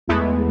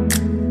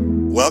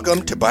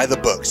Welcome to By the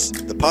Books,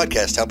 the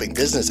podcast helping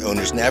business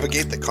owners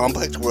navigate the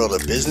complex world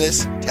of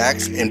business,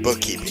 tax, and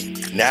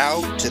bookkeeping. Now,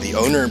 to the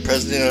owner and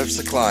president of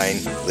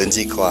Secline,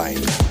 Lindsay Klein.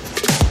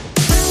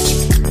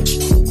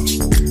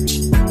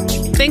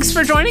 Thanks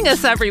for joining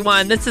us,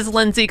 everyone. This is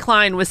Lindsay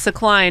Klein with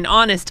Secline,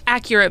 honest,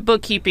 accurate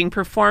bookkeeping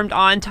performed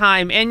on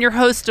time, and your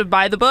host of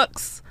By the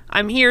Books.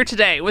 I'm here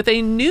today with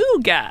a new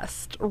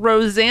guest,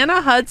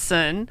 Rosanna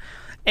Hudson,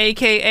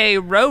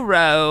 a.k.a.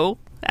 Roro,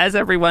 as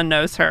everyone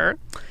knows her.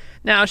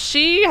 Now,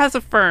 she has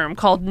a firm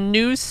called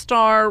New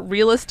Star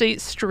Real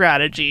Estate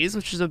Strategies,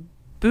 which is a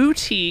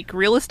boutique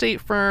real estate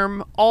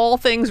firm, all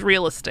things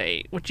real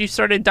estate, which you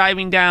started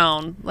diving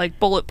down like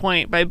bullet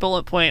point by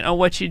bullet point on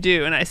what you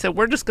do. And I said,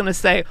 we're just going to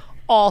say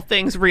all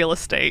things real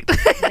estate.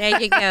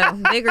 There you go.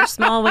 Big or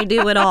small, we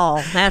do it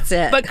all. That's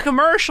it. But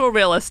commercial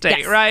real estate,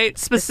 yes, right?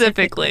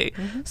 Specifically.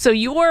 Mm-hmm. So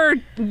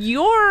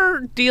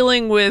you're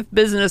dealing with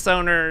business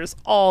owners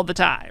all the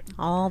time.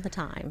 All the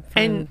time.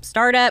 From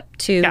startup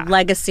to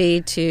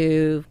legacy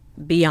to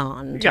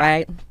beyond,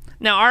 right?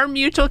 Now, our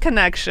mutual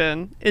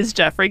connection is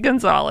Jeffrey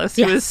Gonzalez,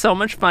 who is so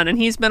much fun. And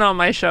he's been on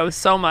my show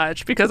so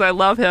much because I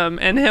love him.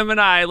 And him and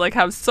I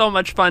have so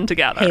much fun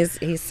together.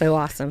 He's so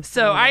awesome.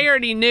 So I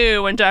already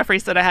knew when Jeffrey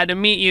said I had to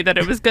meet you that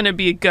it was going to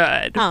be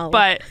good.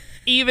 But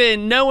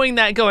even knowing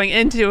that going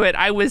into it,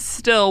 I was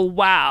still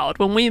wowed.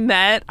 When we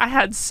met, I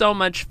had so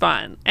much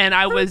fun. And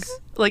I was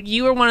like,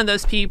 you were one of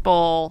those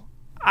people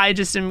I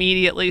just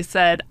immediately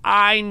said,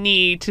 I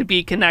need to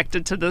be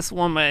connected to this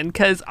woman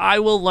because I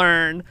will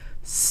learn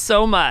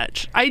so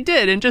much. I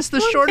did in just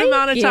the short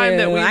amount of time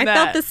that we met. I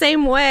felt the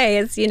same way.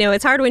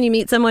 It's hard when you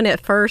meet someone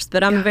at first,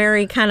 but I'm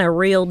very kind of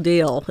real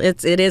deal.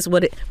 It is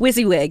what it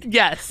WYSIWYG.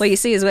 Yes. What you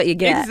see is what you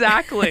get.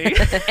 Exactly.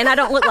 And I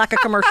don't look like a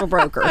commercial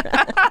broker.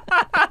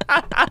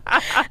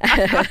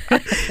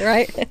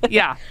 Right?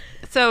 Yeah.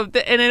 So,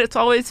 and it's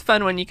always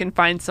fun when you can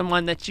find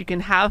someone that you can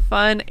have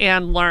fun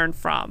and learn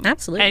from.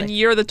 Absolutely. And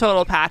you're the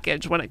total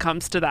package when it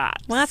comes to that.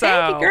 Well,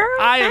 thank you, girl.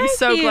 I am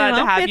so glad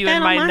to have you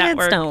in my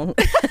network.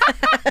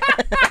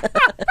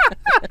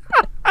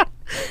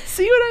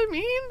 See what I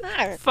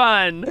mean?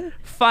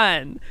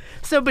 Fun.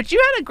 So, but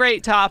you had a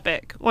great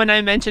topic when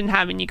I mentioned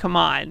having you come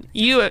on.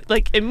 You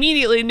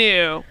immediately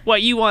knew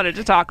what you wanted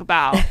to talk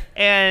about.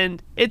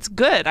 And it's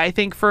good, I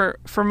think, for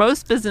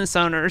most business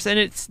owners. And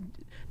it's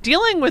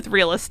dealing with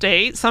real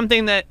estate,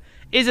 something that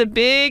is a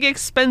big,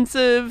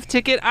 expensive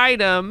ticket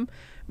item,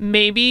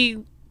 maybe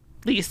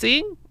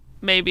leasing,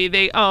 maybe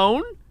they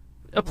own,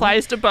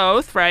 applies to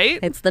both, right?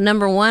 It's the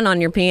number one on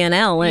your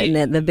P&L, isn't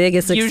it? The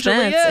biggest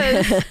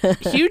expense. Usually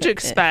is. Huge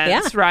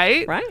expense,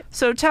 right? Right.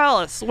 So tell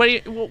us, what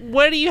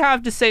do you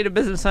have to say to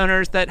business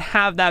owners that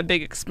have that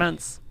big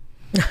expense?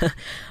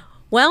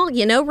 Well,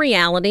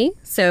 reality.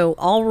 So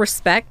all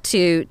respect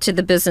to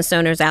the business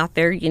owners out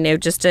there.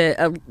 Just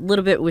a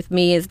little bit with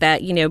me is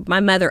that, my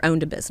mother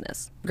owned a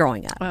business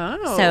growing up.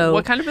 Oh, so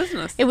what kind of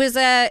business? It was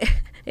a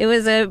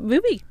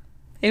movie.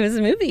 It was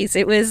movies.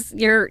 It was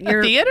your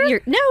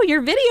theater?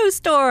 Your video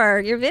store.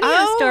 Your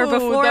video store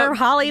before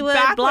Hollywood,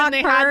 back Blockburst. When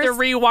they had the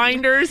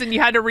rewinders and you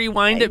had to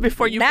rewind it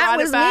before you brought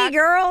it back. That was me,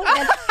 girl. I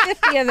had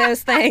 50 of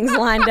those things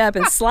lined up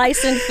and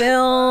slicing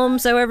film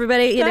so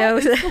everybody, That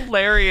is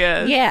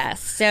hilarious.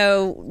 Yes.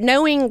 So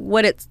knowing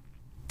what it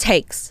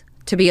takes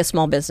to be a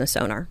small business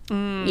owner,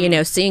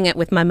 seeing it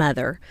with my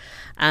mother,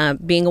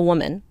 being a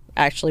woman.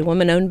 Actually,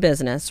 woman-owned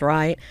business,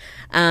 right?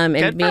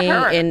 And being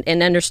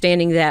and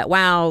understanding that,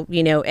 wow,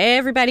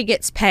 everybody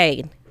gets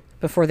paid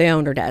before the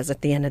owner does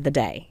at the end of the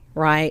day,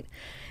 right?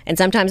 And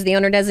sometimes the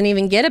owner doesn't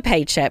even get a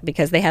paycheck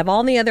because they have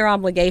all the other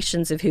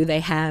obligations of who they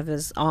have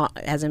as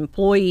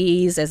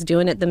employees, as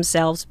doing it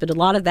themselves. But a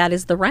lot of that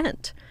is the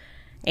rent,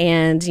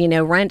 and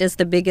rent is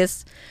the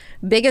biggest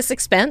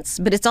expense,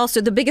 but it's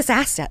also the biggest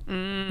asset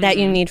that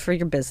you need for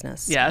your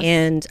business. Yes.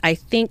 And I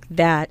think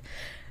that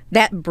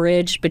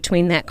bridge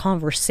between that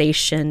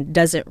conversation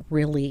doesn't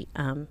really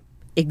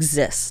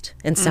exist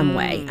in some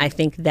way. I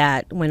think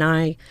that when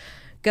I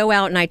go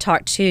out and I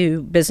talk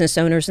to business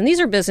owners, and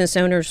these are business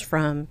owners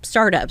from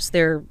startups,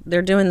 they're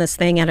doing this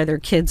thing out of their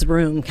kids'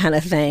 room kind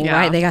of thing,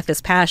 right? They got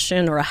this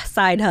passion or a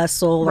side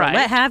hustle or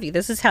what have you.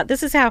 This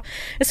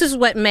is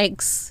what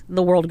makes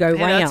the world go round.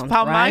 That's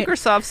how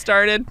Microsoft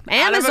started.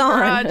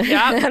 Amazon.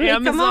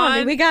 Amazon. Come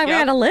on, we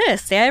got a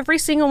list. Every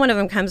single one of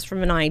them comes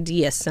from an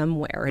idea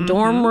somewhere, a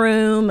dorm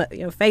room,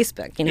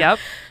 Facebook. Yep.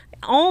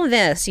 All of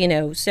this,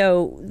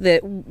 So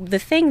the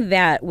thing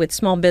that with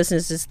small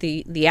business is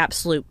the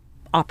absolute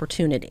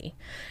opportunity.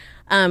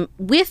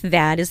 With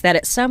that is that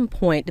at some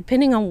point,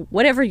 depending on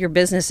whatever your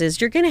business is,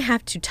 you're going to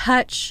have to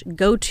touch,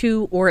 go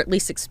to, or at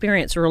least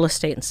experience real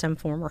estate in some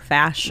form or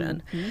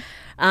fashion.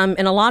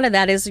 And a lot of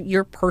that is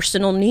your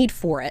personal need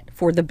for it,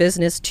 for the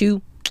business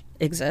to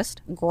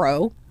exist,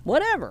 grow,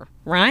 whatever,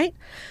 right?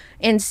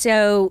 And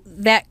so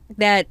that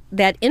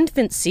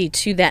infancy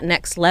to that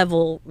next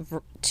level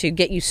to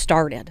get you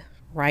started,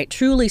 right?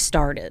 Truly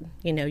started.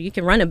 You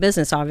can run a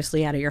business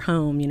obviously out of your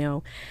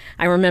home.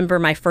 I remember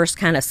my first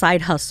kind of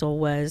side hustle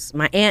was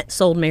my aunt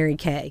sold Mary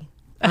Kay.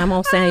 I'm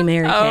going to say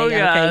Mary Kay. Oh, Okay,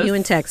 yes. you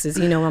in Texas,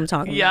 you know what I'm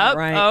talking Yep. about,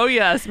 right? Oh,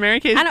 yes. Mary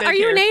Kay's Are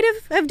you a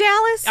native of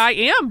Dallas? I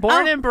am.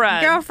 Born and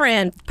bred.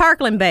 Girlfriend,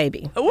 Parkland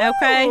baby. Ooh.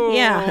 Okay,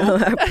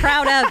 yeah.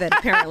 Proud of it,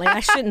 apparently. I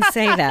shouldn't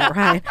say that,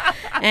 right?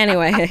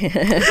 Anyway,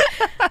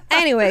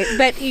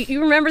 but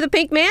you remember the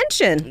Pink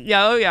Mansion.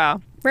 Yeah, oh, yeah.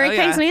 Mary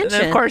Kay's And then,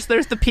 Mansion. of course,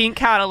 there's the pink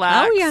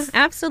Cadillacs. Oh, yeah,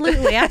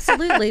 absolutely,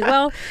 absolutely.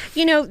 Well,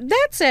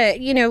 that's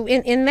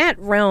in that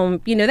realm,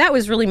 that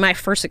was really my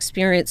first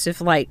experience of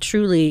like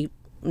truly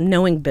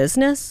knowing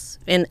business.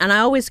 And I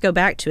always go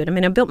back to it. I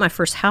mean, I built my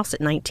first house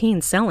at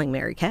 19 selling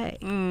Mary Kay.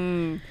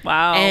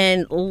 Wow.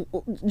 And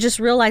just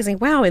realizing,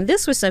 wow, and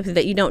this was something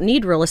that you don't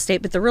need real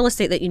estate, but the real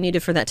estate that you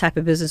needed for that type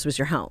of business was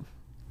your home.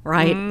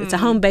 Right? It's a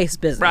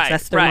home-based business. Right,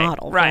 That's their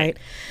model, right?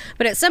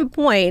 But at some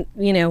point,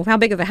 how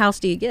big of a house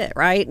do you get,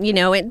 right?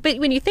 But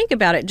when you think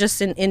about it,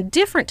 just in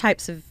different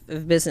types of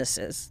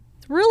businesses,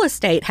 real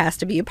estate has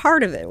to be a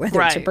part of it, whether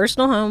it's a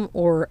personal home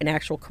or an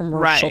actual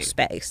commercial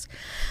space.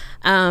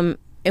 And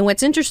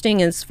what's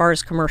interesting as far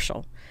as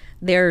commercial,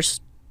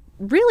 there's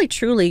really,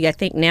 truly, I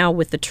think now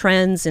with the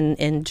trends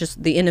and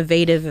just the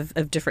innovative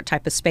of different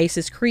type of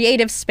spaces,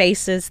 creative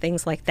spaces,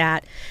 things like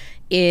that,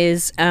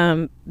 is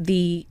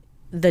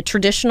the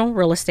traditional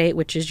real estate,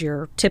 which is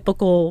your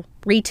typical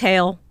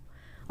retail,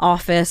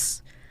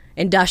 office,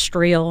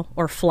 industrial,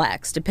 or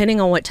flex, depending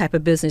on what type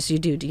of business you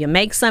do. Do you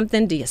make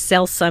something? Do you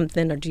sell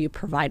something? Or do you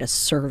provide a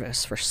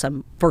service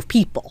for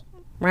people,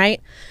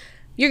 right?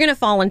 You're going to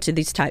fall into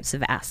these types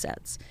of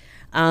assets.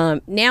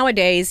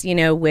 Nowadays,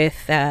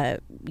 with,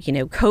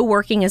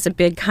 co-working is a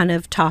big kind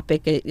of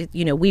topic.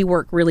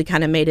 WeWork really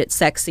kind of made it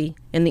sexy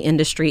in the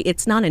industry.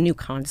 It's not a new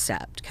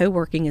concept.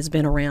 Co-working has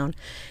been around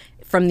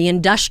from the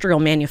industrial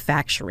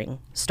manufacturing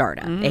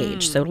startup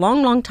age. So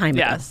long time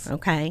ago.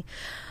 Okay.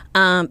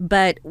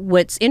 But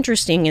what's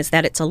interesting is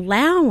that it's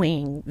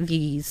allowing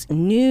these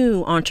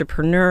new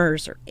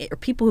entrepreneurs or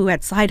people who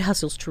had side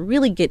hustles to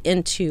really get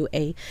into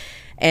a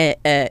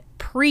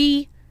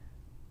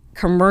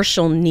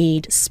pre-commercial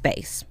need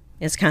space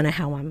is kind of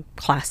how I'm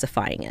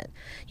classifying it.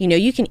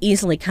 You can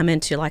easily come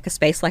into like a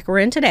space like we're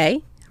in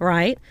today,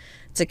 right?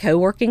 It's a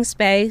co-working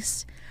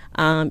space.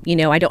 I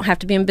don't have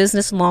to be in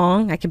business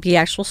long. I could be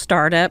actual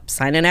startup,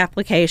 sign an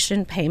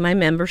application, pay my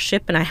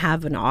membership, and I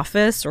have an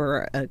office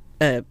or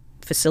a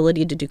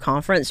facility to do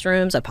conference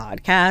rooms, a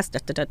podcast,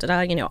 a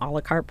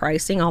la carte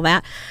pricing, all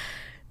that.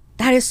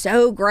 That is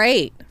so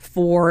great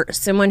for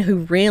someone who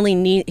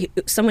really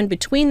someone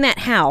between that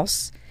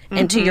house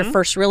and to your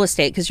first real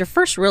estate, because your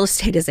first real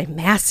estate is a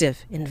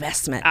massive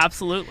investment.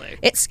 Absolutely.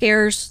 It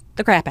scares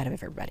the crap out of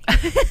everybody.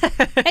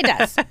 It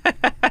does.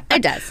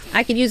 It does.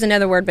 I could use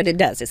another word, but it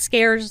does. It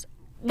scares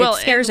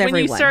everyone.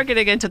 When you start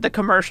getting into the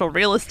commercial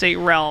real estate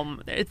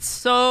realm, it's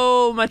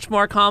so much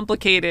more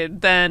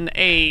complicated than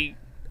a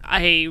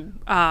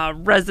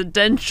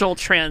residential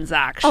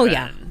transaction. Oh,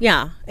 yeah.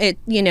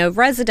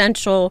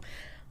 Residential,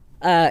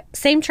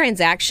 same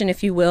transaction,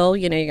 if you will.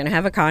 You're going to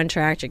have a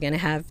contract. You're going to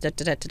have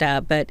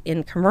But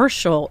in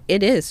commercial,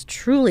 it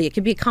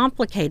can be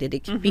complicated.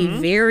 It can be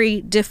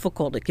very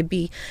difficult. It could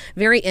be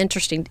very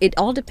interesting. It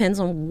all depends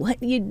on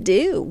what you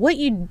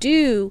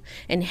do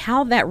and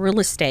how that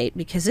real estate,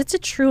 because it's a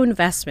true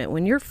investment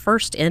when you're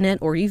first in it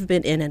or you've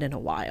been in it in a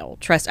while.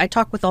 I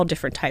talk with all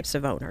different types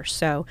of owners.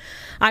 So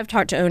I've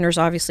talked to owners,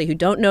 obviously, who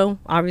don't know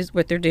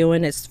what they're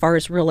doing as far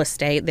as real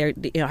estate. I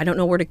don't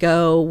know where to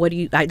go.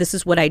 This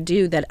is what I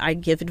do, that I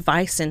give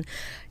advice, and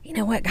you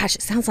know what, gosh,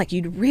 it sounds like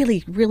you'd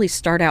really, really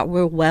start out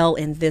real well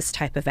in this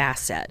type of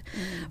asset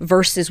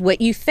versus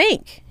what you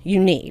think you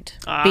need,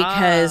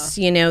 because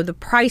the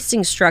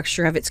pricing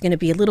structure of it's going to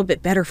be a little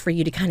bit better for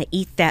you to kind of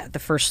eat that the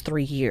first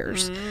 3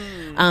 years.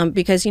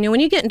 Because when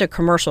you get into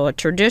a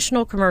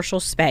traditional commercial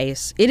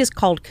space, it is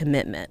called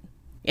commitment,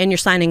 and you're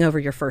signing over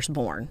your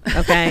firstborn.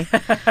 Okay.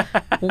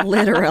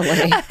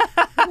 Literally.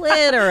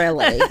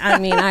 I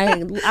mean,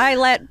 I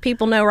let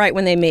people know right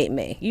when they meet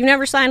me. You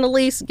never signed a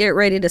lease, get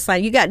ready to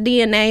sign. You got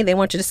DNA, they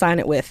want you to sign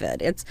it with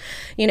it. It's,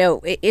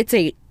 it's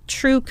a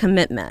true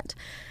commitment.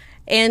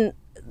 And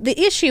the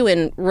issue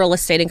in real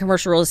estate and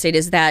commercial real estate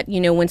is that,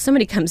 when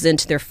somebody comes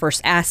into their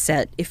first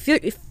asset,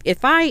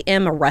 if I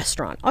am a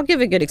restaurant, I'll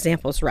give a good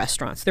example as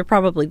restaurants. They're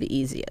probably the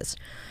easiest.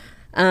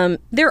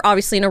 They're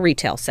obviously in a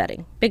retail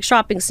setting, big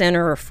shopping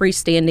center or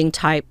freestanding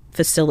type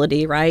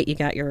facility, right? You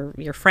got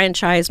your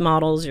franchise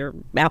models, your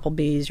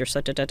Applebee's, your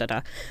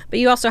but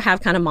you also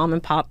have kind of mom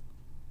and pop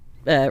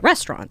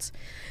restaurants.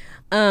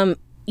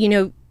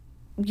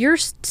 You're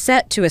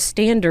set to a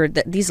standard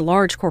that these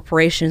large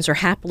corporations are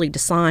happily to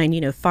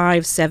sign,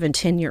 5, 7,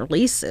 10-year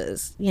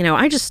leases.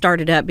 I just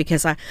started up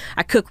because I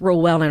cook real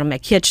well in my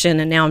kitchen,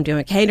 and now I'm doing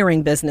a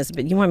catering business,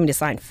 but you want me to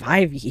sign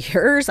 5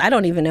 years? I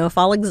don't even know if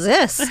I'll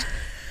exist.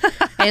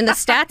 And the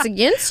stats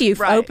against you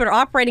for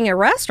operating a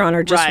restaurant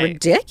are just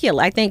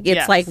ridiculous. I think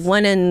it's like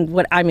one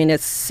in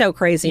it's so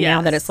crazy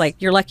now that it's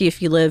like you're lucky if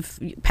you live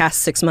past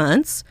 6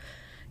 months.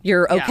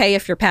 You're okay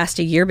if you're past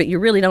a year, but you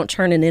really don't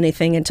turn in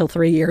anything until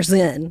 3 years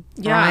in.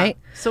 Yeah. Right?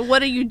 So what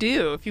do you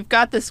do if you've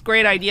got this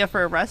great idea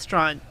for a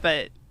restaurant,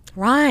 but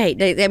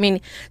Right. I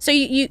mean, so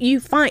you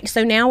find,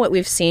 so now what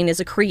we've seen is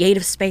a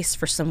creative space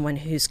for someone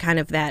who's kind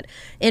of that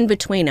in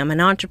between. I'm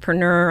an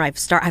entrepreneur.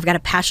 I've got a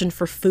passion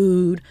for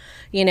food.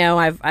 You know,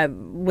 I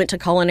went to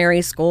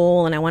culinary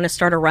school and I want to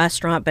start a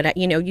restaurant, but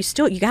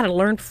you got to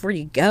learn before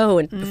you go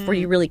and before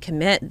you really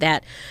commit.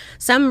 That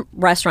some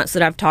restaurants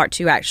that I've talked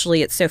to,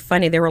 actually, it's so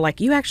funny. They were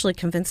like, "You actually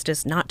convinced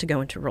us not to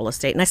go into real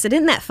estate," and I said,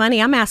 "Isn't that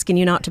funny? I'm asking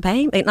you not to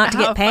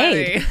get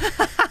paid."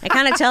 It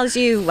kind of tells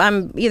you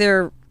I'm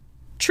either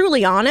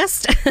truly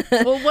honest.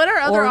 Well, what are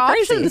other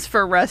options crazy.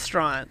 for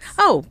restaurants?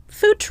 Oh,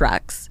 food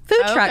trucks.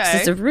 Food trucks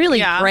is a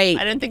really great,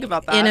 I didn't think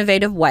about that.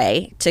 innovative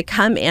way to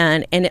come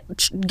in and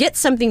get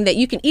something that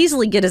you can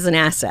easily get as an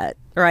asset,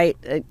 right?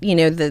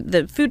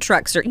 The food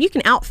trucks you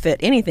can outfit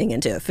anything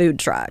into a food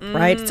truck,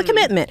 right? It's a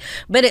commitment,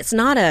 but it's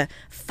not a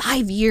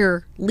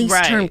 5-year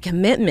lease term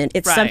commitment.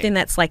 It's something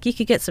that's like you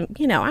could get some,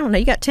 I don't know,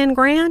 you got 10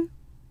 grand,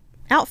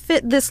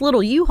 outfit this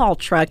little U-Haul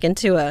truck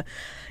into a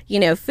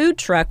food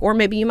truck, or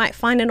maybe you might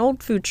find an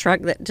old food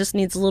truck that just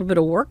needs a little bit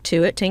of work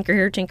to it, tinker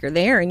here, tinker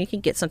there, and you can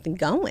get something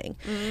going.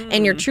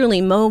 And you're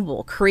truly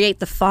mobile, create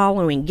the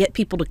following, get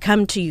people to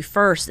come to you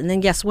first, and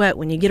then guess what?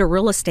 When you get a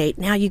real estate,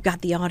 now you've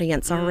got the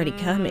audience already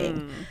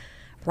coming,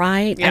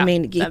 right? Yeah, I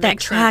mean, get that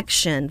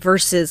traction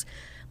versus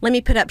let me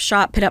put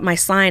up my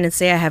sign and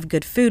say I have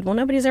good food. Well,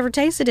 nobody's ever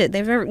tasted it.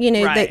 They've ever,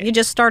 that you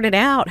just started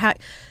out.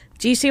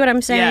 Do you see what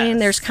I'm saying? Yes.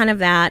 There's kind of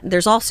that.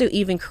 There's also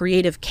even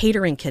creative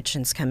catering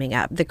kitchens coming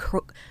up.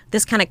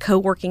 This kind of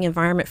co-working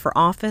environment for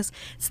office,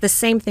 it's the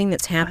same thing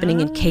that's happening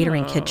in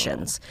catering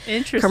kitchens.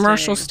 Interesting.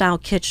 Commercial style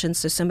kitchens,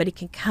 so somebody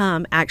can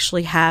come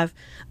actually have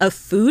a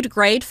food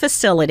grade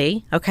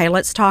facility. Okay,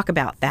 let's talk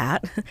about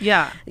that.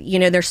 Yeah.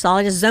 There's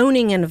solid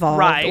zoning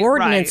involved,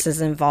 ordinances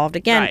involved.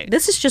 Again,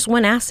 this is just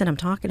one asset I'm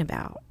talking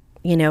about.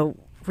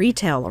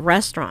 Retail, a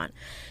restaurant.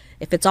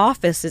 If it's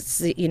office, it's,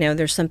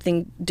 there's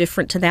something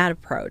different to that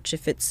approach.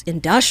 If it's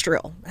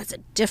industrial, that's a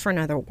different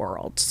other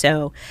world.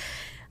 So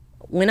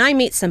when I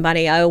meet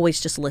somebody, I always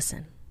just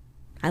listen.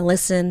 I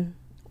listen.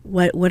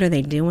 What are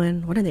they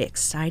doing? What are they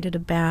excited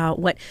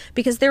about?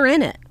 Because they're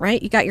in it,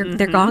 right? You got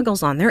their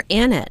goggles on. They're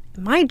in it.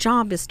 My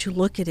job is to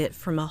look at it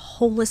from a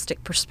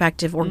holistic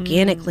perspective,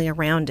 organically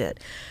around it.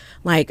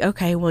 Like,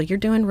 okay, well, you're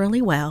doing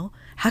really well.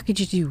 How could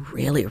you do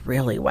really,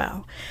 really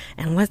well?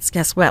 And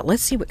guess what?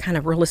 Let's see what kind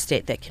of real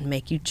estate that can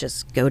make you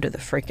just go to the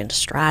freaking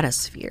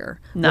stratosphere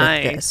with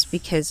this.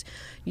 Because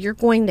you're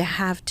going to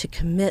have to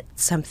commit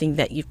something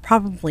that you've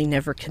probably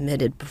never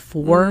committed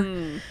before.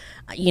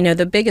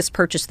 The biggest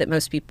purchase that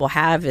most people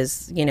have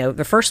is,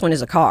 the first one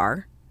is a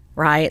car,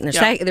 right? And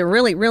the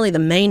really the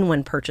main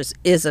one purchase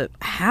is a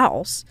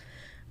house.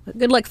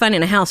 Good luck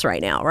finding a house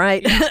right now,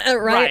 right?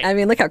 Right? I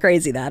mean, look how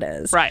crazy that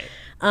is. Right.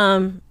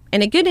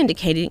 And a good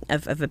indicating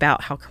of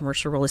about how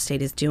commercial real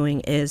estate is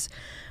doing is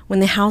when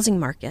the housing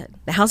market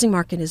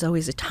is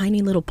always a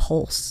tiny little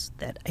pulse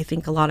that I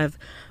think a lot of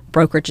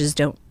brokerages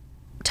don't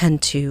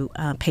tend to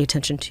pay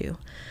attention to.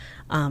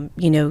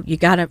 You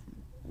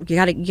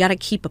gotta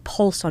keep a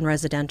pulse on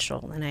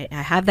residential, and I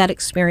have that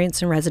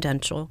experience in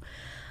residential.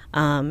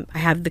 I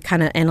have the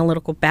kind of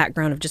analytical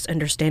background of just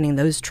understanding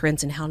those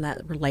trends and how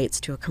that relates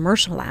to a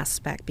commercial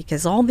aspect,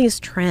 because all these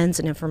trends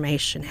and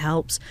information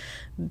helps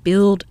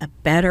build a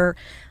better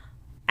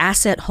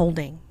asset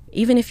holding.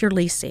 Even if you're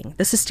leasing,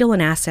 this is still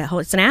an asset.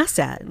 It's an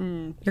asset.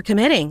 You're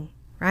committing,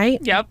 right?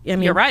 Yep. I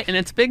mean, you're right, and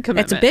it's a big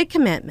commitment. It's a big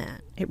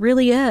commitment. It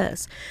really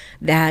is.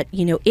 That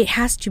it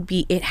has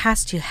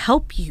to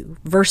help you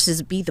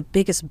versus be the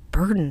biggest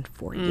burden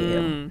for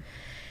you.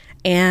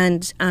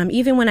 And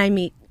even when I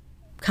meet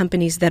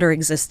companies that are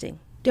existing,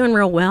 doing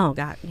real well,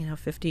 got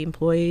 50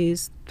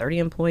 employees, 30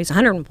 employees,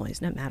 100 employees,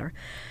 doesn't matter.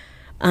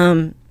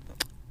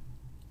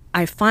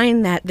 I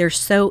find that they're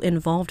so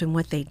involved in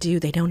what they do,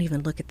 they don't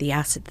even look at the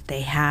asset that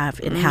they have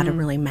and how to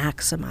really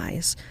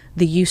maximize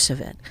the use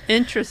of it.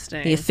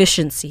 Interesting. The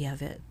efficiency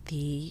of it.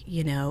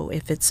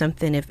 If it's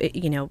something,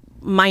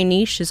 my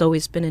niche has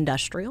always been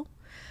industrial.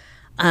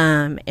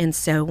 And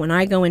so when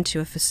I go into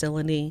a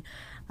facility,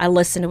 I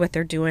listen to what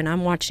they're doing.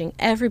 I'm watching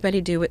everybody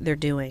do what they're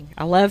doing.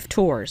 I love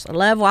tours. I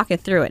love walking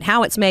through it.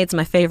 How It's Made is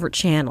my favorite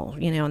channel,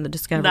 on the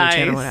Discovery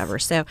Channel, whatever.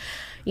 So,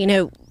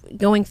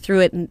 going through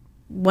it, and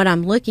what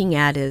I'm looking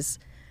at is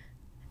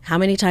how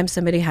many times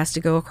somebody has to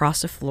go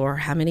across the floor,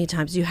 how many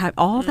times you have,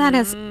 all that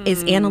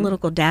is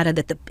analytical data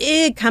that the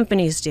big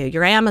companies do,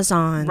 your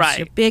Amazons,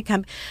 your big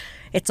companies.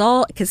 It's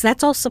all, because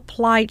that's all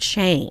supply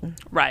chain.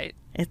 Right.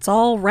 It's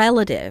all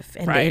relative.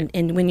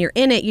 And when you're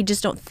in it, you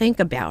just don't think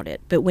about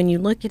it. But when you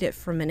look at it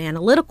from an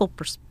analytical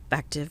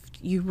perspective,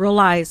 you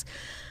realize,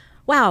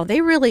 wow, they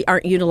really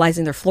aren't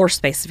utilizing their floor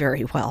space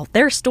very well.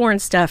 They're storing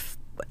stuff,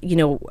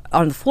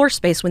 on the floor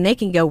space when they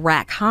can go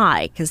rack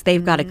high because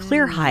they've got a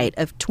clear height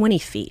of 20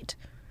 feet,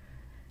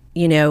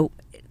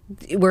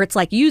 where it's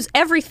like use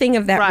everything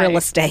of that real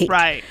estate,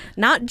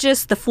 not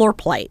just the floor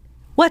plate.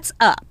 What's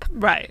up?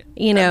 Right.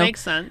 That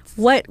makes sense.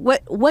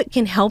 What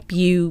can help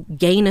you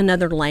gain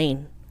another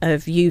lane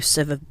of use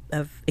of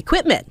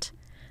equipment,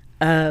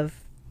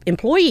 of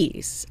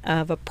employees,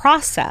 of a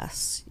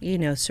process,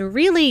 so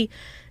really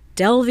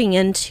delving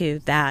into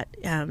that,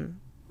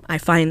 I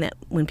find that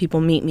when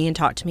people meet me and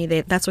talk to me,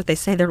 that's what they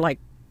say. They're like,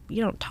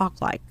 you don't talk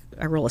like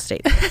a real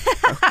estate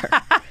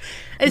broker.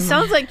 It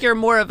sounds like you're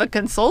more of a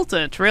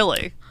consultant,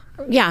 really.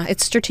 Yeah,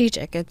 it's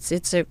strategic.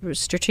 It's a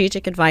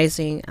strategic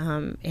advising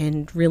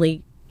and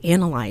really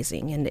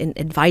analyzing and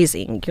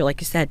advising. You're,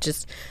 like you said,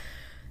 just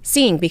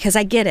seeing, because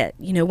I get it.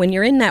 You know, when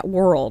you're in that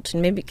world,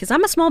 and maybe because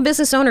I'm a small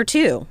business owner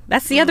too.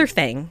 That's the other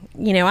thing.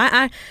 You know,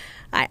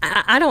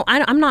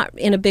 I'm not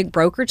in a big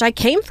brokerage. I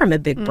came from a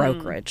big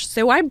brokerage,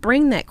 so I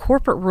bring that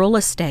corporate real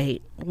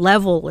estate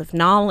level of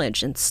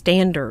knowledge and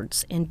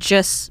standards and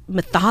just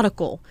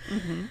methodical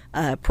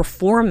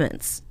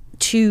performance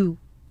to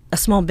a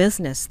small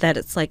business. That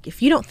it's like,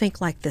 if you don't think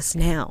like this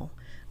now,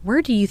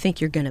 where do you think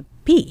you're going to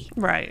be?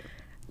 Right.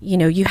 You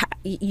know,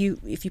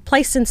 if you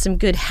place in some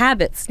good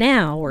habits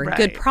now or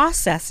good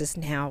processes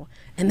now,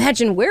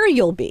 imagine where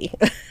you'll be.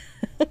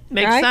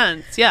 Makes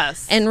sense.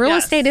 Yes. And real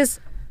estate is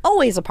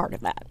always a part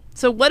of that.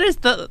 So what is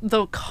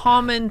the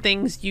common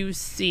things you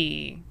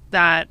see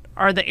that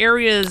are the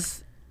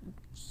areas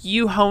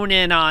you hone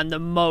in on the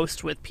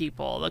most with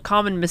people, the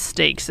common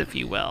mistakes, if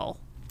you will?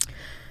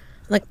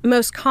 Like,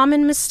 most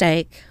common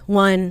mistake,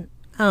 one,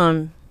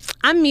 I'm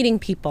meeting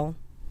people,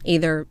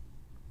 either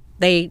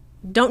they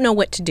don't know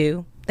what to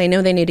do, they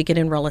know they need to get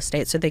in real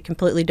estate, so they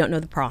completely don't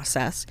know the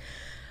process.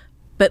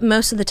 But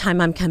most of the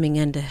time I'm coming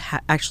in to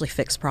actually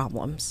fix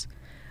problems.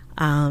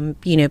 You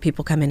know,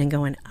 people come in and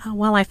going, oh,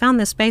 well, I found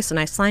this space and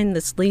I signed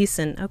this lease.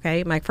 And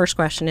okay, my first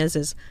question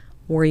is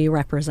were you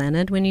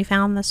represented when you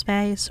found the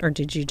space, or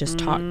did you just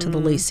talk to the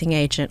leasing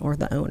agent or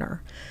the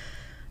owner?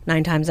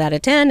 9 times out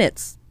of 10,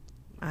 it's,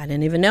 I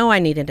didn't even know I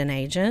needed an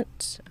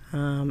agent.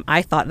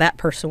 I thought that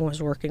person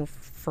was working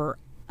for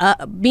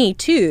me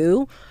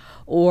too.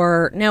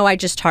 Or no, I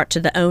just talked to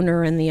the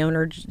owner, and the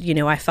owner, you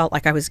know, I felt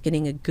like I was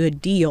getting a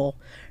good deal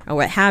or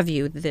what have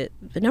you. The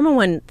number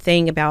one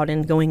thing about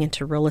going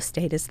into real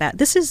estate is that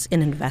this is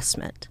an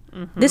investment.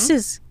 This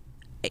is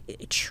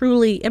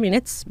truly, I mean,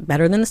 it's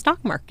better than the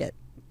stock market,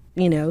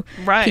 you know,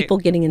 people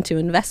getting into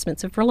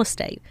investments of real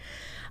estate,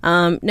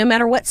 no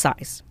matter what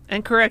size.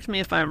 And correct me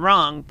if I'm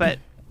wrong, but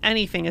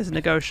anything is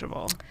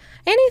negotiable.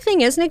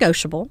 Anything is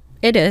negotiable.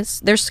 It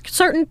is. There's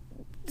certain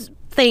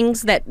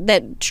things that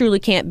truly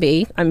can't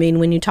be. I mean,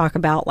 when you talk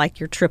about like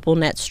your triple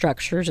net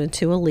structures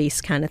into a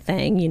lease kind of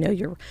thing, you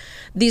know,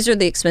 these are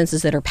the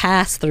expenses that are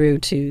passed through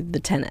to the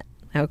tenant.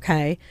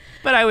 Okay.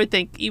 But I would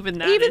think even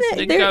that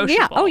is negotiable.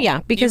 Yeah. Oh,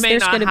 yeah. Because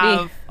there's going to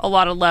be a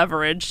lot of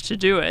leverage to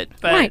do it.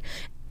 But right.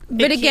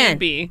 But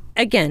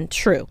again,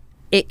 true.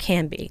 It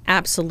can be.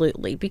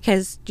 Absolutely.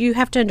 Because you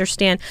have to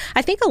understand,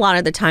 I think a lot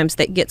of the times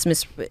that gets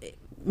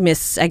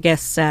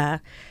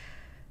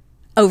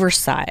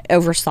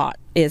overthought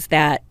is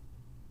that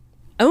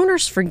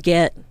owners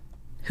forget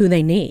who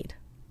they need,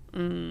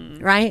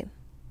 right?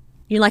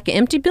 You like an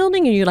empty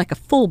building or you like a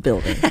full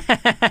building,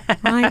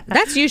 right?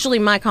 That's usually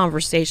my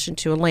conversation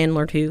to a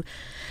landlord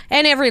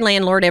and every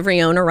landlord,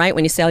 every owner, right?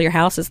 When you sell your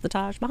house, it's the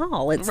Taj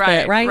Mahal. It's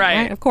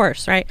right? Of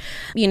course, right?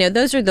 You know,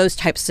 those are those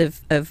types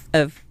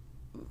of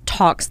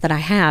talks that I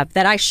have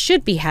that I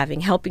should be having,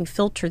 helping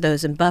filter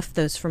those and buff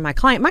those for my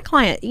client. My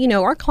client, you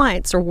know, our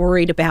clients are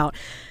worried about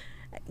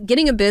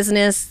getting a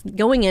business,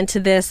 going into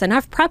this, and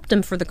I've prepped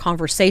them for the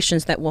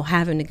conversations that we'll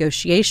have in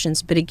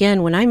negotiations. But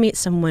again, when I meet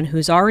someone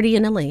who's already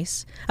in a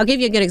lease, I'll give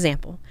you a good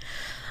example.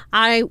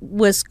 I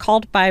was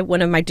called by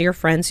one of my dear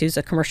friends who's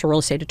a commercial real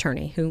estate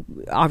attorney, who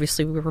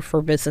obviously we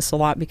refer business a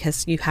lot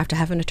because you have to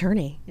have an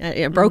attorney.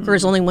 A broker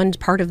is only one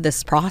part of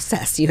this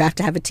process. You have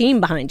to have a team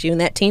behind you,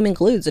 and that team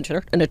includes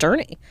an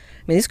attorney.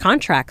 I mean, these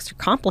contracts are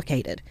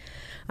complicated.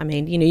 I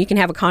mean, you know, you can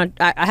have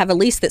I have a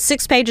lease that's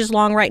 6 pages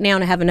long right now,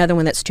 and I have another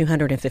one that's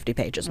 250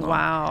 pages long.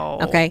 Wow.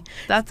 Okay.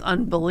 That's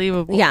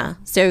unbelievable. Yeah.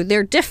 So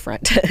they're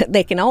different.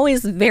 They can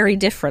always vary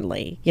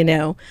differently, you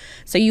know.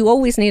 So you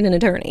always need an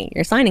attorney.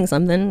 You're signing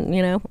something,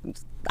 you know.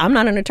 I'm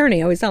not an attorney.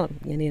 I always tell them,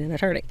 you need an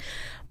attorney.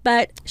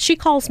 But she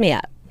calls me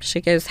up.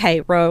 She goes, hey,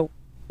 Ro,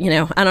 you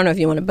know, I don't know if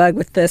you want to bug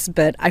with this,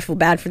 but I feel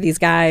bad for these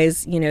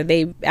guys. You know,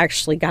 they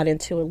actually got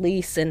into a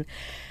lease, and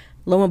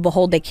lo and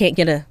behold, they can't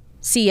get a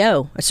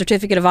CO, a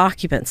certificate of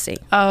occupancy.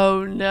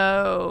 Oh,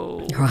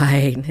 no.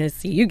 Right.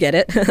 You get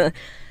it.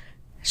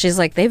 She's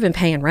like, they've been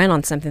paying rent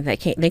on something they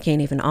can't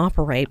even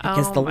operate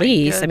because the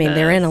lease, goodness. I mean,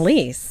 they're in a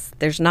lease.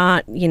 There's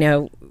not, you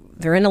know,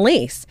 they're in a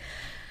lease.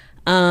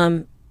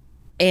 And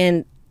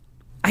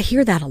I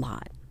hear that a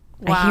lot.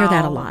 Wow. I hear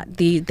that a lot.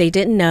 They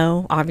didn't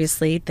know,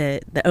 obviously.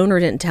 The owner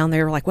didn't tell them.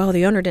 They were like, well,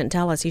 the owner didn't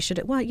tell us. He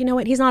should. Well, you know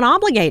what? He's not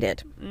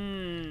obligated.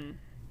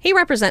 He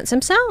represents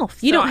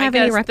himself. You don't have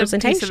any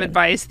representation. The piece of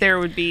advice there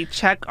would be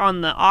check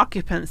on the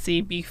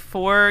occupancy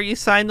before you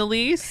sign the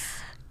lease.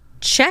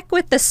 Check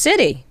with the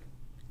city.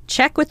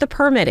 Check with the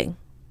permitting.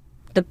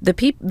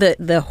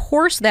 The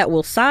horse that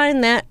will sign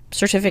that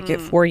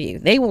certificate for you.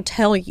 They will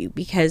tell you,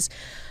 because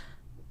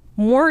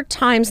more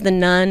times than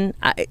none,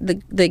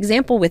 the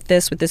example with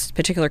this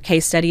particular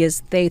case study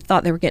is they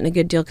thought they were getting a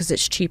good deal because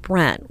it's cheap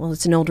rent. Well,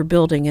 it's an older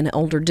building in an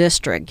older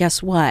district.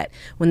 Guess what?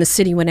 When the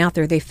city went out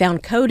there, they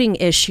found coding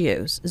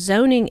issues,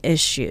 zoning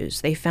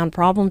issues. They found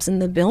problems in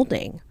the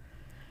building.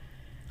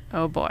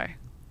 Oh, boy.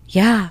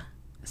 Yeah.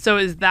 So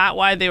is that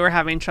why they were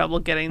having trouble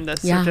getting the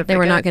certificate? Yeah, they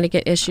were not going to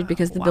get issued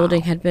because the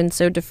building had been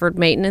so deferred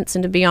maintenance.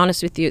 And to be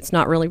honest with you, it's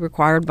not really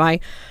required by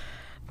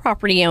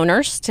property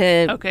owners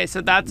to. Okay, so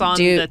that's on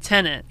the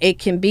tenant. It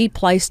can be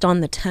placed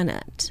on the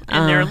tenant.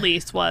 And their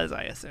lease was,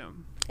 I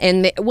assume.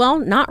 And well,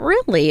 not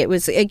really. It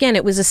was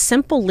a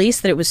simple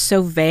lease that it was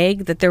so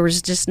vague that there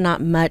was just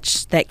not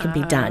much that could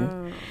be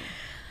done.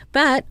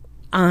 But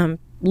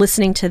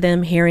listening to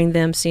them, hearing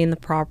them, seeing the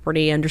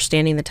property,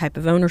 understanding the type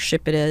of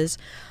ownership it is,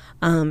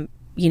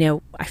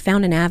 I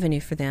found an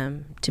avenue for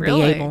them to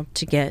be able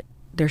to get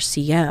their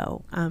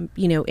CO.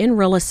 In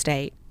real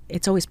estate,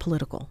 it's always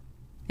political.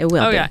 It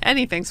will be. Oh, yeah.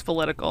 Anything's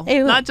political.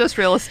 Not just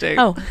real estate.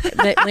 Oh,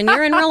 but when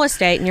you're in real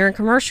estate and you're in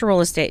commercial real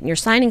estate and you're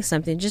signing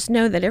something, just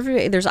know that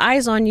there's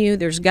eyes on you,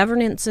 there's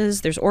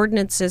governances, there's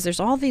ordinances, there's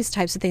all these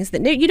types of things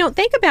that you don't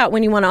think about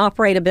when you want to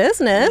operate a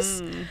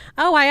business.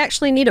 Oh, I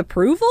actually need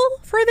approval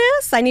for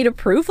this? I need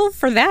approval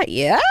for that?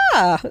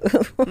 Yeah.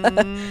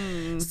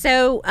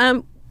 So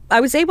I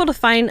was able to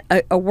find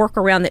a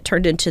workaround that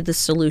turned into the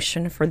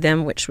solution for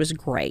them, which was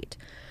great.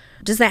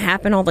 Does that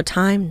happen all the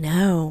time?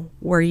 No.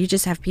 Where you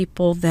just have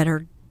people that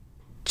are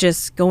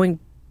just going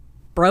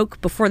broke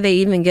before they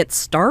even get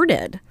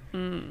started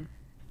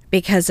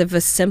because of a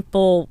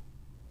simple,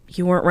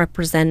 you weren't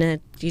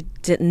represented, you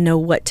didn't know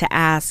what to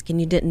ask, and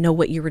you didn't know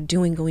what you were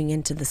doing going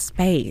into the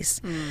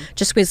space.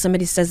 Just because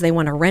somebody says they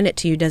want to rent it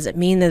to you doesn't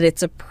mean that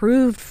it's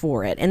approved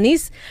for it. And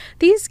these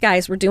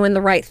guys were doing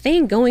the right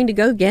thing, going to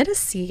go get a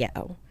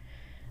CO.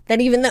 That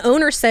even the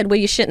owner said, well,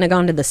 you shouldn't have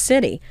gone to the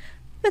city.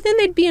 But then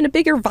they'd be in a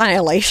bigger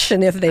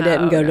violation if they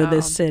didn't go to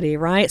the city,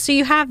 right? So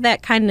you have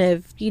that kind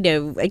of,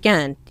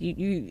 again,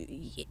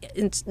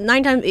 it's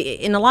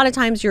in a lot of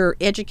times you're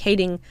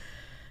educating,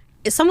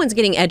 someone's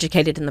getting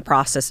educated in the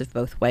process of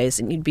both ways,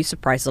 and you'd be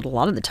surprised that a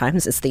lot of the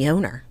times it's the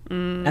owner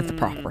of the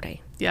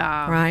property.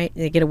 Yeah. Right?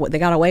 They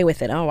got away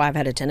with it. Oh, I've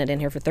had a tenant in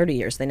here for 30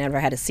 years. They never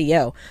had a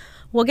CO.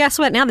 Well, guess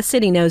what? Now the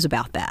city knows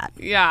about that.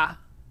 Yeah.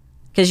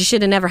 Because you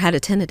should have never had a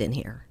tenant in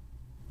here.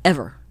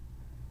 Ever.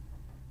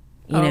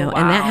 And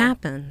that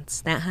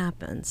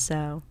happens.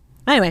 So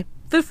anyway,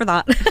 food for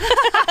thought.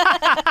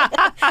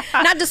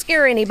 Not to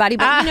scare anybody,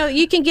 but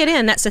you can get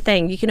in. That's the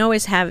thing. You can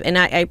always have, and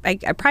I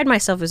pride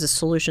myself as a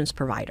solutions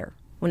provider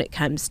when it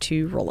comes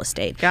to real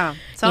estate. Yeah.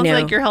 Sounds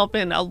like you're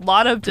helping a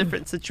lot of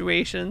different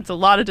situations, a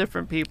lot of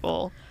different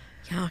people.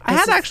 Yeah, I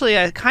had actually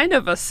a kind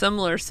of a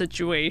similar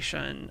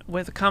situation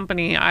with a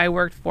company I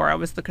worked for. I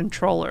was the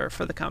controller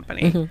for the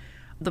company.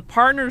 The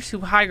partners who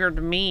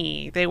hired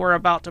me, they were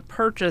about to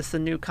purchase a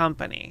new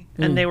company,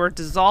 and they were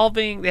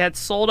dissolving. They had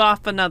sold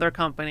off another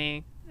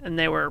company, and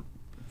they were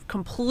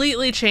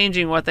completely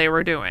changing what they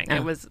were doing.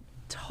 It was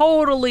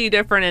totally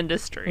different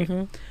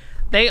industry.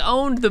 They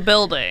owned the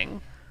building,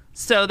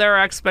 so their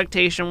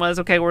expectation was,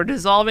 okay, we're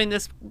dissolving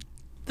this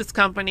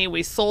company.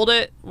 We sold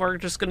it. We're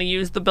just going to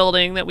use the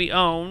building that we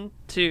own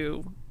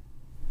to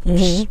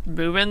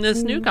move in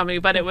this new company,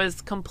 but it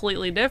was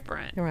completely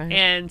different. Right.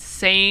 And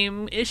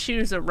same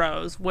issues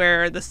arose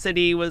where the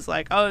city was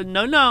like, oh,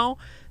 no,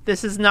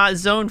 this is not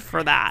zoned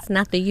for that. It's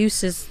not the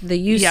use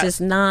is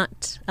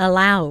not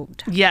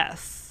allowed.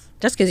 Yes.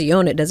 Just because you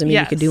own it doesn't mean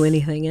you could do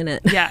anything in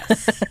it.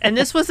 Yes. And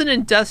this was an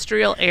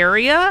industrial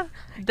area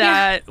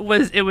that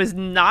was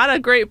not a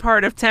great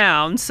part of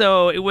town,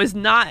 so it was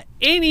not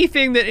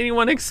anything that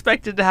anyone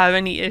expected to have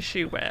any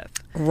issue with.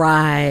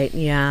 Right,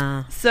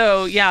 yeah.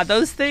 So, yeah,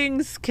 those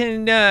things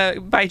can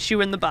bite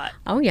you in the butt.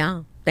 Oh,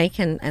 yeah. They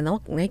can, and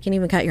they can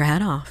even cut your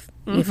head off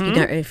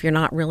if you're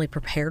not really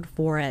prepared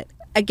for it.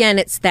 Again,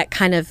 it's that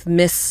kind of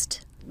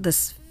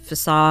this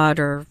facade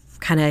or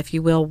kind of, if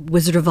you will,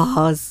 Wizard of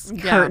Oz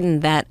curtain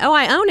that,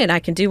 I own it.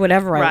 I can do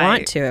whatever I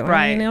want to.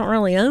 Right. You don't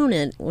really own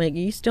it. Like,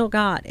 you still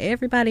got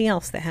everybody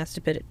else that has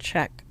to put a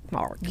check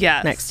mark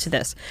next to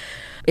this.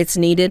 It's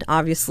needed,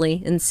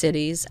 obviously, in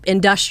cities.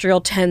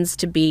 Industrial tends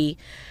to be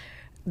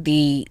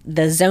the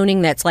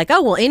zoning that's like,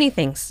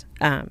 anything's,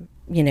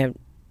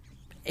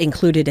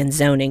 included in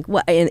zoning,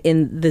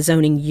 in the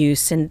zoning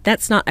use, and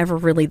that's not ever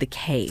really the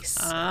case.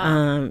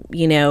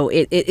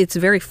 It's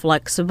very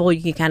flexible.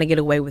 You can kind of get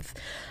away with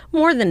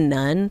more than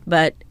none,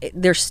 but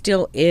there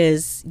still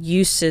is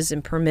uses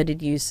and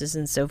permitted uses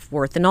and so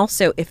forth. And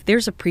also, if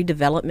there's a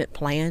pre-development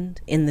plan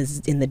in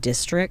the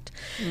district,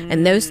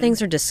 and those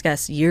things are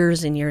discussed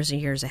years and years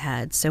and years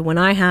ahead. So when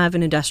I have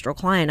an industrial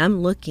client,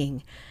 I'm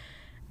looking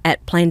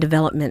at plan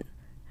development.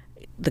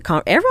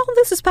 All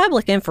this is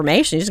public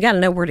information. You just got to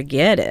know where to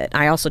get it.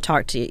 I also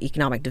talk to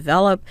economic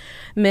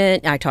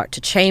development. I talk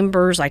to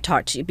chambers.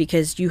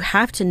 Because you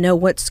have to know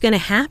what's going to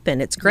happen.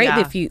 It's great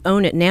if you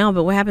own it now,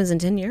 but what happens in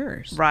 10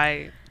 years?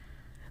 Right.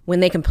 When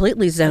they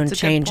completely zone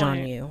change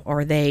on you,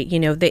 or they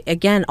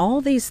again, all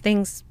these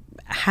things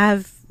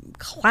can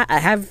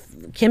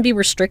be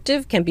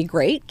restrictive, can be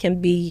great,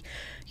 can be,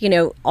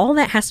 all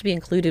that has to be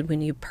included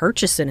when you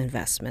purchase an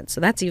investment.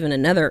 So that's even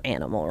another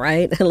animal,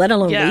 right? Let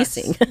alone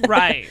leasing.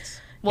 Right.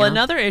 Well,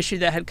 another issue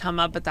that had come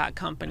up at that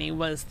company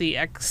was the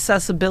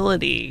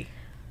accessibility,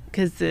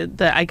 because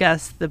I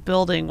guess the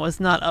building was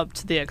not up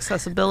to the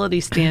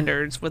accessibility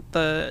standards with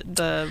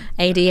the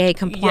ADA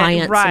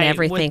compliance and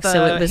everything. With the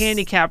so it was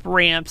handicap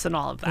ramps and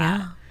all of that.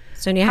 Yeah.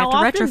 So you have to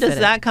retrofit How often does it.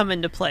 that come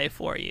into play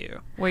for you,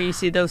 where you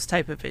see those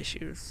type of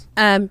issues?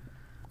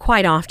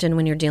 Quite often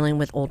when you're dealing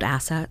with old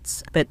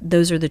assets, but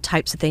those are the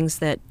types of things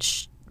that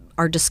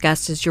are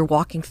discussed as you're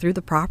walking through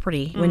the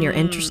property when you're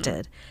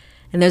interested.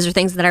 And those are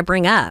things that I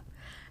bring up.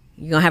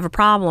 You're going to have a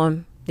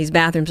problem. These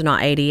bathrooms are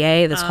not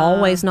ADA. This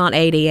hallway's not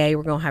ADA.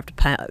 We're going to have to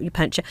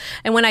punch it.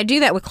 And when I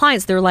do that with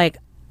clients, they're like,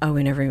 oh,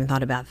 we never even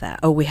thought about that.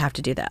 Oh, we have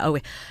to do that.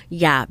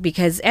 Yeah,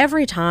 because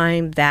every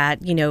time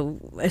that,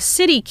 a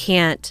city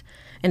can't,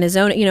 and a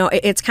zone,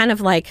 it's kind of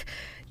like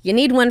you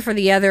need one for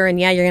the other, and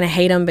yeah, you're going to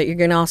hate them, but you're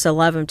going to also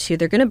love them too.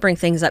 They're going to bring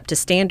things up to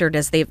standard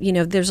as they've,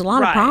 there's a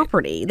lot of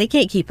property. They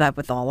can't keep up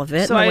with all of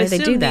it. So and the I way assume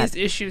they do that.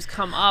 these issues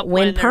come up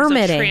when there's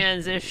permitting, a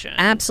transition.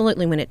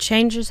 Absolutely. When it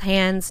changes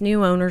hands,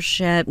 new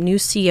ownership, new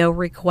CO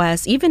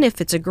requests, even if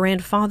it's a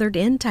grandfathered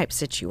in type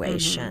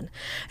situation,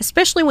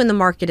 especially when the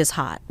market is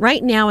hot.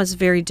 Right now is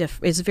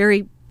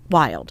very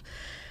wild.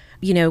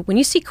 When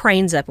you see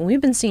cranes up, and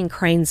we've been seeing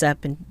cranes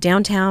up in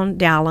downtown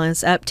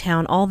Dallas,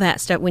 uptown, all that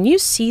stuff, when you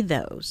see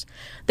those,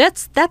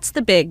 that's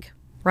the big,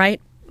 right?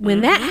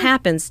 When that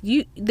happens,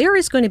 there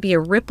is going to be a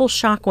ripple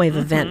shockwave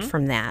event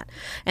from that.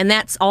 And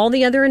that's all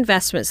the other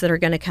investments that are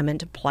going to come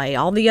into play,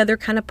 all the other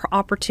kind of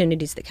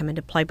opportunities that come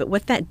into play. But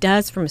what that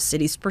does from a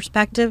city's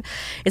perspective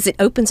is it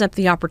opens up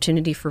the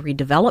opportunity for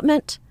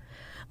redevelopment,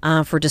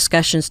 for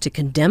discussions to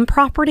condemn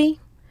property.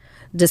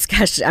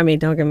 Discussion. I mean,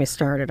 don't get me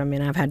started. I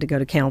mean, I've had to go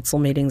to council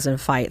meetings and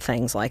fight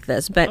things like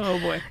this. But, oh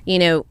boy.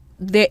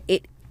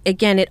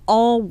 It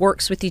all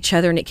works with each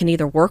other, and it can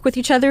either work with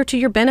each other to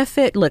your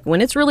benefit. Look, when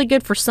it's really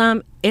good for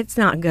some, it's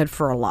not good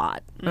for a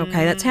lot.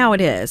 Okay, that's how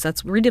it is.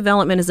 That's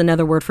redevelopment is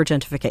another word for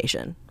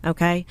gentrification.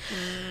 Okay,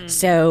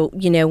 so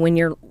when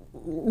you're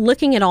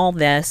looking at all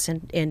this,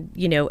 and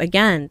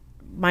again,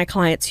 my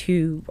clients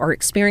who are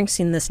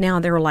experiencing this now,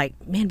 they were like,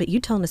 "Man, but you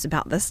told us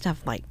about this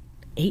stuff like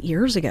 8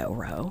 years ago,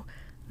 Ro."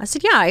 I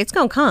said, yeah, it's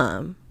going to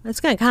come. It's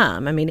going to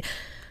come. I mean,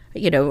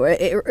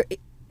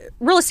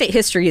 real estate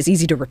history is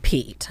easy to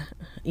repeat.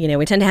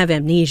 We tend to have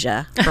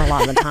amnesia for a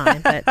lot of the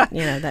time, but,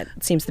 that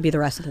seems to be the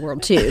rest of the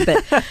world too.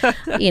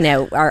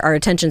 But, our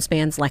attention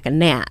span's like a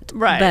gnat.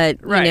 Right.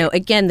 But,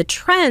 again, the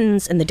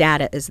trends and the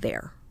data is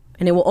there.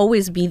 And it will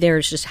always be there.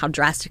 It's just how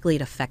drastically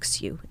it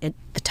affects you at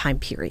the time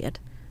period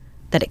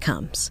that it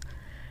comes.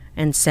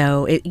 And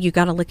so you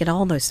got to look at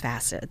all those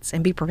facets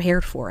and be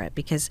prepared for it,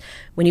 because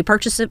when you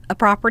purchase a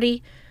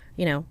property,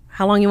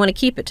 how long you want to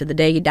keep it to the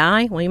day you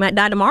die? Well, you might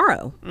die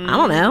tomorrow. I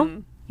don't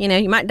know.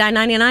 You might die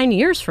 99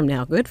 years from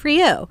now. Good for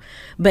you.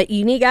 But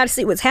you got to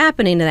see what's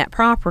happening to that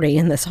property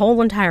and this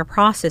whole entire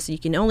process. You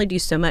can only do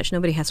so much.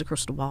 Nobody has a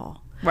crystal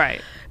ball.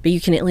 Right. But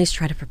you can at least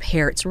try to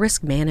prepare. It's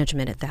risk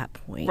management at that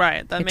point.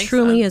 Right. That makes sense. It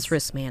truly is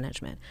risk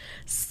management.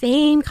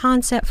 Same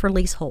concept for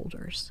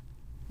leaseholders.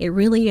 It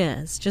really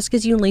is. Just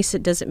because you lease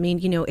it doesn't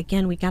mean,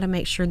 again, we got to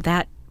make sure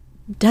that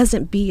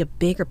doesn't be a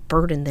bigger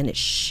burden than it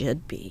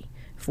should be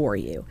for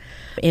you.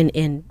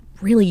 In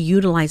really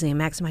utilizing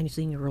and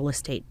maximizing your real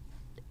estate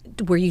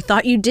where you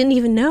thought you didn't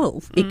even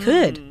know it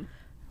could,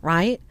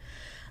 right?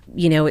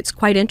 It's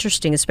quite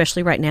interesting,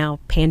 especially right now,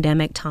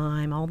 pandemic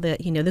time, all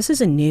that, this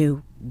is a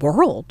new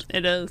world.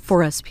 It is.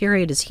 For us,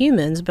 period, as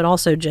humans, but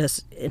also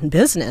just in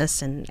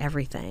business and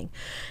everything.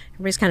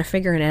 Everybody's kind of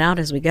figuring it out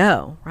as we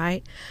go,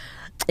 right?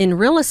 In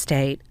real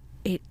estate,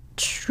 it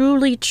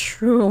truly,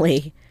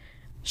 truly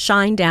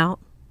shined out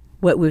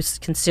what was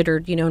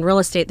considered, in real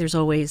estate, there's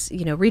always,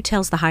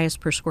 retail's the highest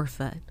per square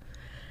foot,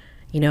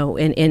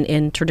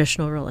 in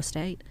traditional real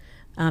estate.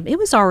 It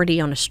was already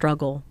on a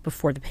struggle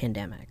before the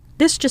pandemic.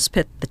 This just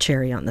put the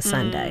cherry on the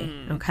sundae,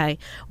 okay?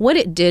 What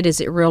it did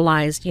is it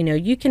realized,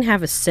 you can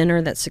have a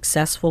center that's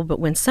successful, but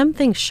when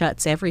something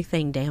shuts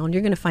everything down,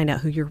 you're going to find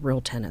out who your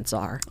real tenants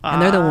are.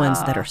 And they're the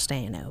ones that are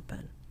staying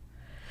open.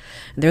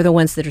 They're the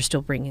ones that are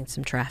still bringing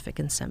some traffic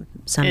in some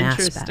aspect.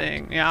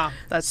 Interesting. Yeah,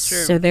 that's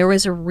true. So there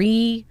was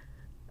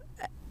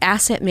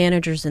asset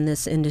managers in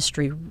this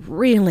industry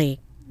really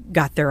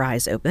got their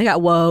eyes open. They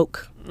got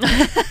woke.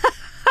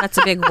 That's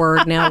a big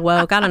word now,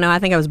 woke. I don't know. I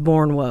think I was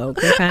born woke,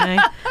 okay?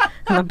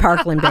 I'm a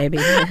Parkland baby.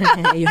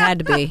 You had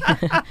to be.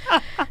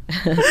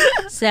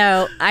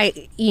 So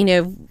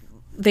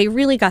they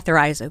really got their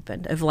eyes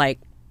opened of like,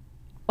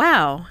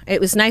 wow,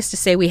 it was nice to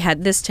say we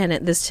had this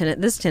tenant, this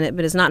tenant, this tenant,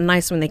 but it's not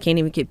nice when they can't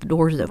even keep the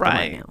doors open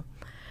right now.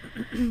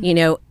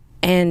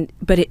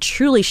 But it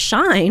truly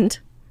shined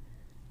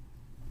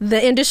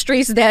the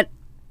industries that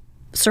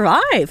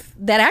survive,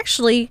 that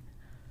actually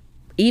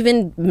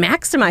even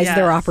maximize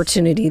their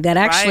opportunity, that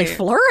actually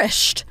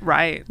flourished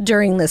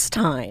during this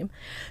time.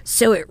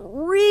 So it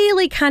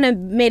really kind of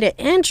made an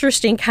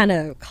interesting kind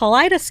of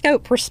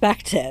kaleidoscope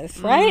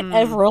perspective, right,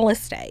 of real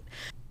estate.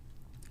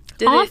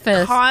 Did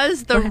office. it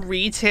cause the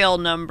retail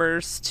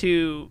numbers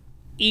to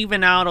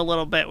even out a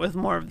little bit with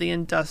more of the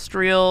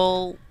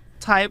industrial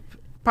type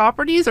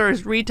properties, or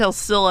is retail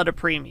still at a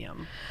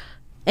premium?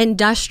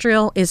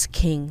 Industrial is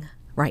king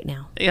right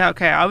now. Yeah,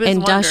 okay. I was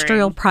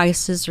Industrial wondering.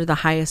 prices are the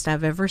highest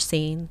I've ever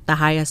seen. The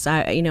highest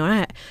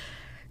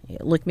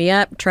look me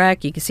up,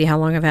 track. You can see how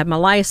long I've had my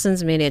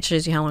license. I mean, it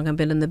shows you how long I've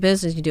been in the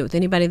business. You do it with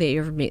anybody that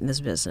you ever meet in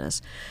this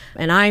business.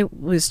 And I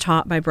was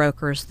taught by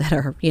brokers that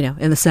are,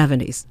 in the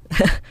 70s.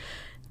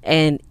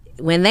 And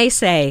when they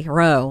say,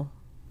 Ro,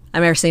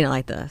 I've never seen it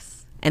like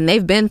this. And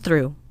they've been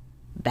through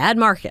bad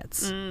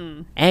markets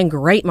and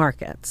great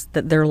markets,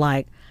 that they're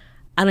like,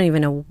 I don't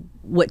even know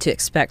what to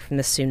expect from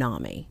this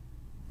tsunami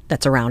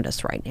that's around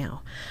us right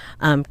now.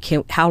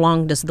 How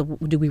long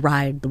do we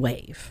ride the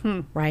wave,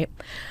 right?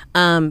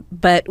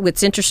 But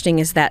what's interesting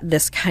is that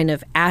this kind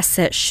of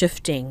asset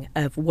shifting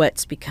of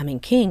what's becoming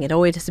king, it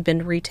always has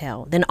been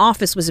retail. Then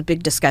office was a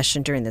big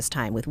discussion during this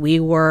time with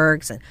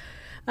WeWorks and,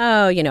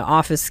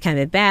 office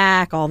coming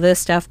back, all this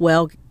stuff.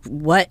 Well,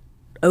 what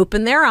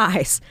opened their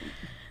eyes?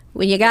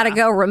 When you got to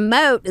go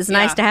remote, it's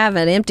nice to have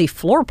an empty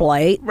floor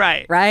plate.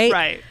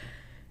 Right.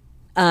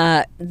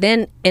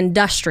 Then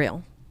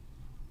industrial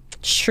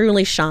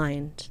truly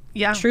shined.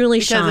 Yeah, truly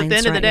because shines at the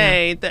end of the right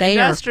day, now. the They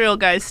industrial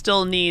guys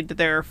still need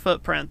their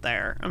footprint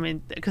there. I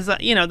mean, because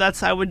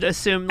that's, I would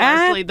assume,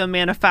 largely the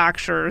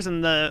manufacturers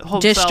and the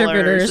wholesalers,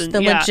 distributors, and,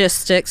 the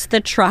logistics,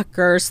 the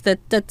truckers.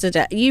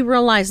 You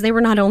realize they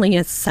were not only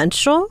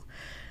essential.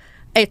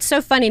 It's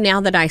so funny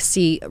now that I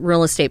see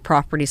real estate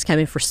properties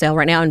coming for sale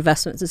right now.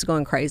 Investments is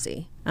going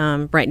crazy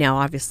right now,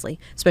 obviously,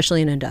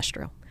 especially in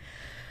industrial.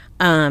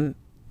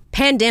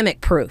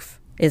 Pandemic proof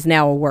is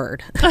now a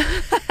word.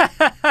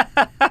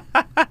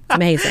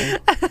 Amazing.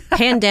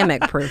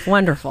 Pandemic proof.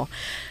 Wonderful.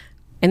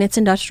 And it's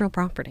industrial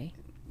property.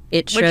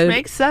 Which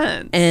makes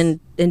sense. And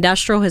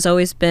industrial has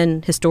always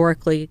been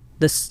historically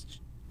the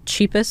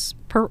cheapest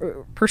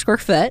per square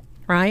foot,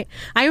 right?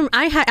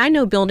 I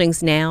know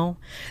buildings now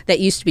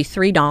that used to be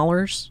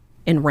 $3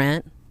 in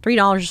rent,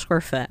 $3 a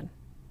square foot.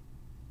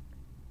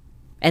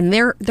 And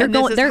they're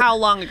going. How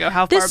long ago?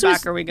 How far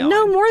back are we going?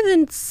 No more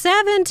than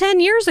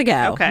 7-10 years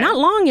ago. Okay. Not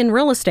long in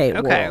real estate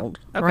world,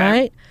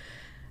 right?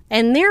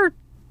 And they're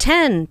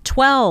 10,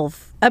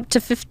 12, up to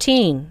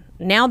 15.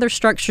 Now their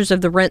structures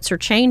of the rents are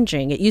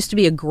changing. It used to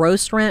be a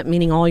gross rent,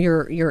 meaning all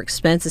your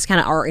expenses kind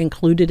of are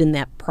included in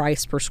that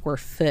price per square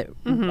foot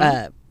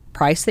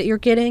price that you're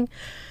getting.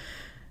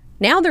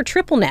 Now they're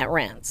triple net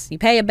rents. You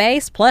pay a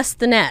base plus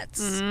the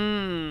nets.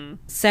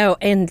 So,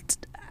 and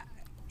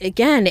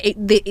again,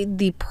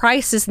 the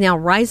price is now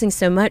rising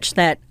so much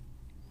that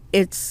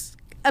it's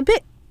a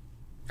bit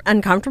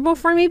uncomfortable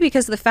for me,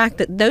 because of the fact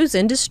that those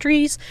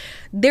industries,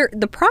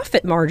 the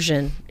profit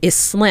margin is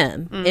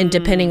slim, and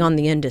depending on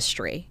the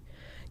industry,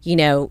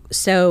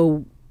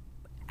 so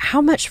how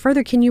much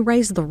further can you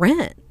raise the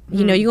rent?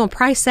 You're going to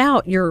price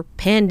out your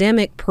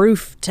pandemic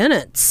proof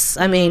tenants.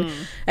 I mean,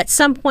 at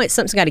some point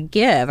something's got to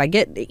give. I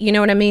get, you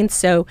know what I mean?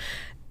 So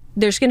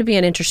there's going to be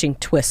an interesting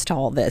twist to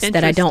all this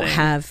that I don't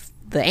have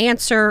the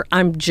answer.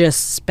 I'm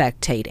just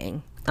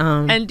spectating.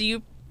 And do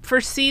you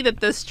foresee that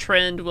this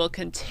trend will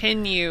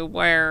continue,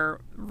 where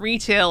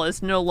retail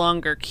is no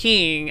longer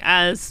king,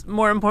 as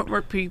more and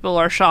more people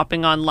are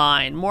shopping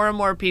online, more and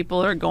more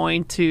people are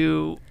going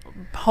to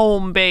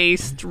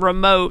home-based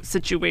remote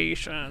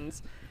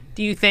situations?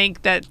 Do you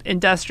think that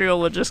industrial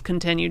will just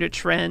continue to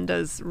trend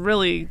as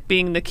really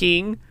being the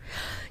king?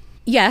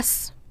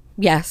 Yes.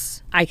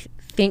 I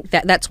think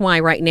that's why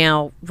right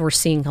now we're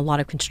seeing a lot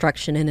of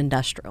construction in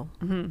industrial.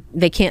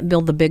 They can't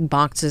build the big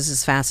boxes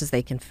as fast as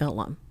they can fill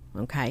them.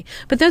 Okay.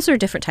 But those are a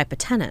different type of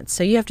tenants.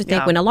 So you have to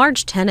think, when a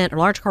large tenant or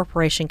large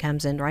corporation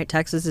comes in, right?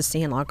 Texas is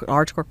seeing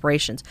large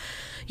corporations.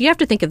 You have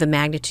to think of the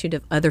magnitude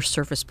of other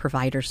service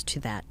providers to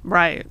that.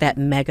 Right. That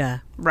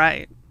mega.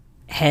 Right.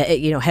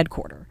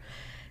 Headquarter.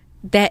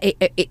 That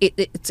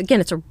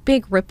it's a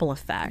big ripple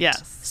effect.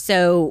 Yes.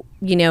 So,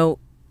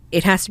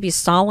 it has to be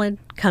solid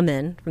come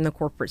in from the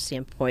corporate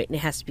standpoint, and it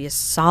has to be a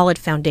solid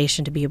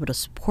foundation to be able to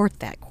support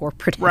that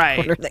corporate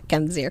headquarter that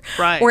comes here.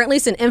 Right. Or at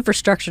least an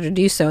infrastructure to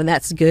do so, and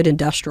that's good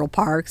industrial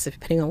parks,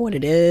 depending on what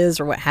it is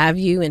or what have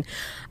you. And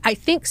I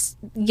think,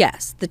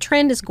 yes, the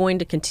trend is going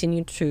to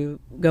continue to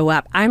go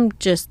up. I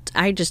just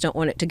don't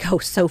want it to go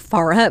so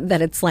far up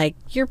that it's like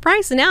you're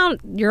pricing out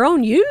your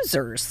own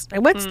users.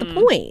 What's the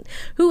point?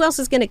 Who else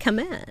is going to come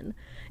in?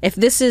 If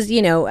this is,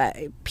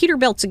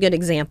 Peterbilt's a good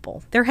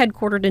example. They're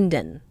headquartered in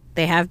Denton.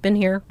 They have been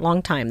here a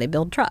long time. They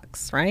build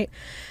trucks, right?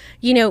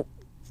 They're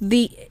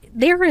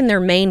in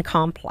their main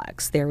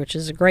complex there, which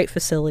is a great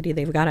facility.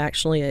 They've got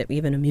actually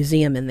even a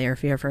museum in there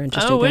if you're ever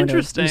interested. Oh,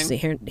 interesting.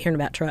 Hearing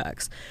about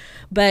trucks.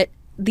 But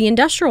the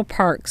industrial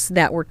parks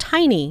that were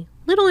tiny,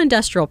 little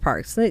industrial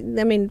parks,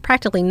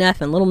 practically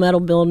nothing, little metal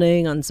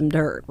building on some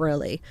dirt,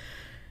 really,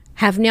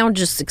 have now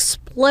just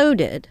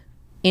exploded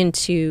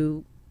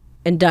into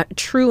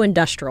true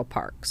industrial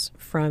parks,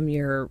 from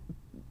your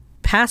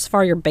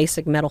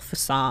basic metal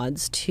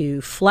facades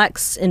to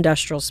flex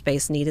industrial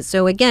space needed.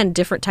 So again,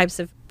 different types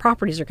of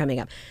properties are coming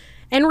up.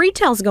 And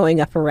retail's going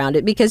up around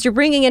it because you're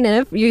bringing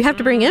in, you have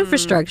to bring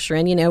infrastructure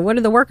in. What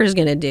are the workers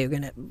going to do?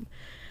 Going to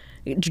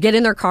get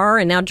in their car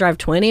and now drive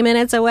 20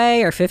 minutes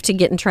away or 50,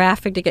 get in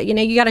traffic to get,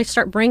 you got to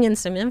start bringing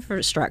some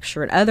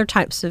infrastructure and other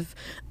types of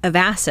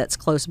assets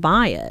close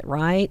by it,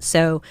 right?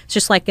 So it's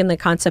just like in the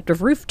concept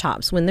of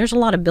rooftops. When there's a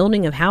lot of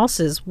building of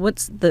houses,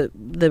 what's the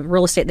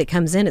real estate that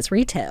comes in? It's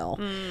retail.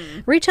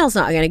 Retail's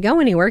not going to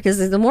go anywhere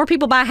because the more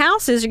people buy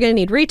houses, you're going to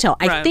need retail.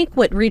 Right. I think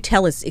what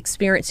retail is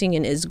experiencing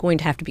and is going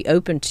to have to be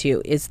open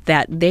to is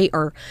that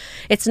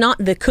it's not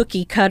the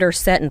cookie cutter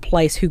set in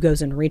place who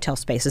goes in retail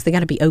spaces. They got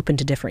to be open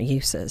to different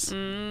uses.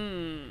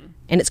 And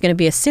it's going to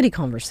be a city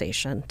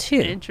conversation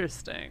too.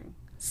 Interesting.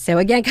 So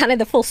again, kind of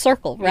the full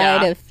circle,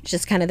 right, Yeah. of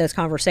just kind of those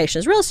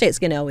conversations. Real estate's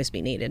going to always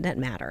be needed. Doesn't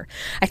matter.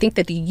 I think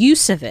that the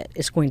use of it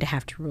is going to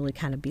have to really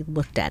kind of be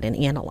looked at and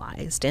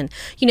analyzed. And,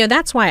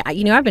 that's why,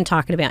 I've been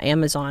talking about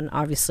Amazon.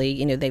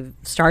 Obviously, they've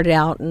started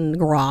out in the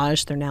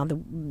garage. They're now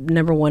the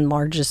number one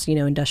largest,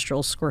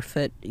 industrial square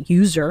foot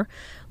user,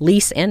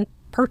 lease and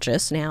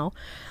purchase now.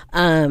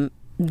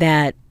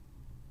 That,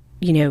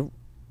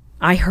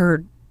 I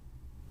heard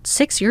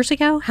 6 years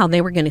ago how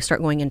they were going to start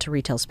going into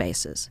retail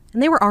spaces.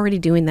 And they were already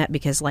doing that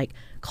because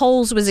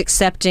Kohl's was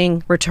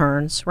accepting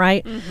returns,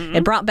 right?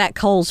 It brought back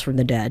Kohl's from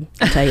the dead,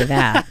 I'll tell you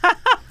that.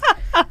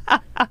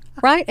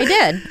 Right? It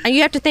did. And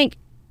you have to think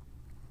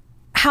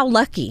how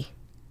lucky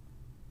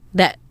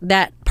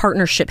that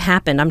partnership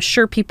happened. I'm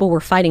sure people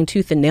were fighting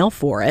tooth and nail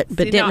for it,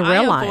 but didn't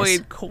realize. I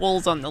avoid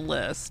Kohl's on the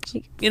list,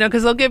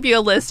 because they'll give you a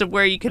list of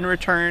where you can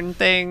return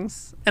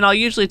things. And I'll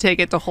usually take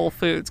it to Whole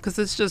Foods because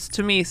it's just,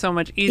 to me, so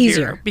much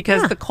easier.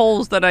 Because the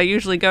Kohl's that I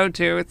usually go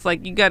to, it's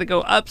like you got to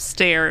go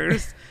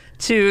upstairs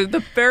to the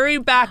very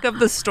back of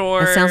the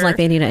store. It sounds like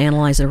they need to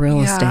analyze the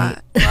real estate.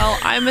 Well,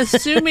 I'm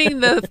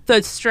assuming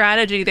the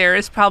strategy there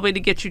is probably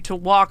to get you to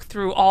walk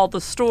through all the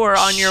store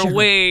on your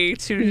way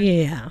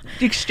to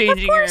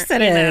exchanging. Of course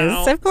it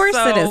is. Of course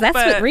it is. That's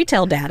what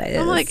retail data is.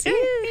 I'm like,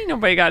 ain't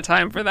nobody got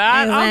time for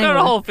that. Exactly. I'll go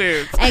to Whole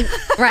Foods.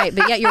 Right,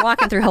 but yet you're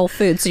walking through Whole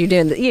Foods, so you're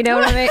doing you know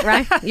what I mean,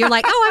 right? You're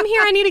like, oh, I'm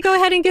here. I need to go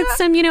ahead and get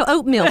some,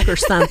 oat milk or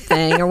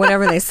something or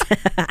whatever they say.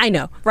 I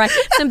know, right?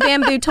 Some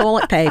bamboo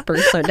toilet paper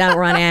so it don't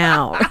run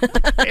out.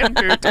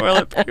 Bamboo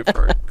toilet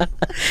paper.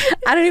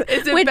 I don't know.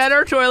 Is it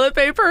better toilet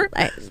paper?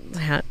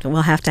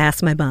 We'll have to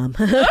ask my bum.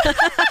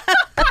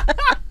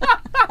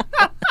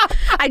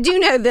 I do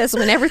know this.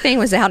 When everything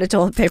was out of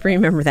toilet paper,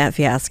 remember that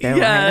fiasco,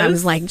 right? I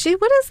was like, gee,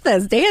 what is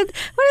this, Dan?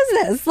 What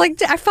is this?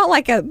 Like, I felt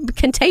like a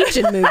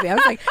Contagion movie. I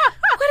was like,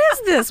 what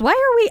is this? Why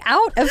are we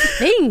out of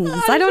things?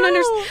 I don't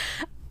understand.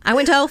 I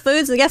went to Whole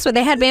Foods, and guess what?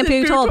 They had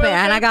bamboo toilet paper,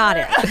 and I got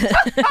it.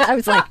 I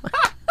was like...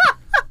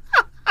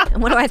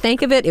 And what do I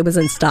think of it? It was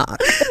in stock.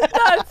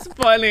 That's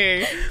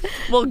funny.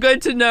 Well,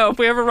 good to know. If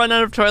we ever run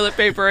out of toilet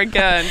paper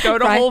again, go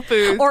to Whole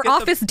Foods. Or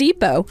Office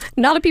Depot.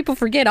 A lot of people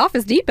forget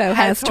Office Depot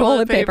has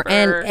toilet paper.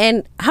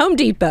 And Home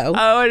Depot.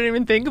 Oh, I didn't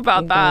even think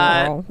about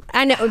that.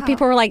 I know.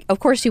 People were like, of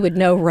course you would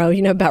know,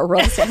 about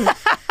Rose.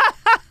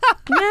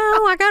 No,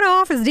 I got to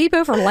Office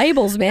Depot for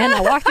labels, man.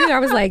 I walked through there. I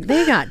was like,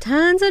 they got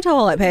tons of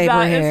toilet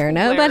paper here.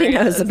 Nobody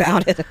knows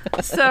about it.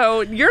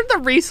 So you're the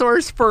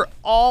resource for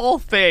all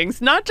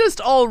things, not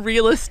just all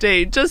real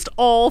estate, just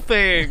all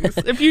things.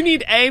 If you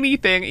need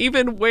anything,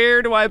 even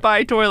where do I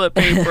buy toilet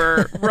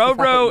paper,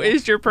 Roro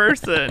is your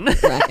person.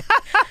 Right.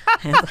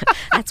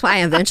 That's why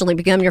I eventually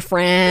become your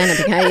friend.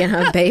 I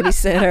become,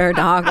 babysitter,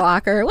 dog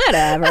walker,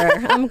 whatever.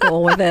 I'm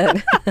cool with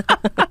it.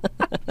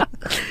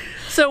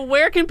 So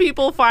where can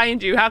people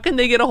find you? How can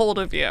they get a hold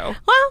of you?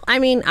 Well, I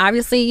mean,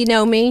 obviously, you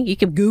know me. You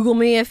can Google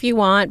me if you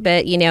want,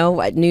 but,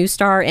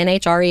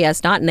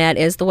 newstarnhres.net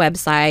is the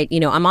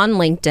website. I'm on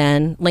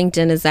LinkedIn.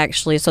 LinkedIn is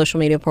actually a social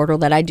media portal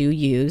that I do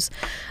use.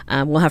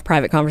 We'll have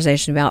private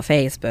conversation about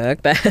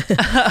Facebook, but,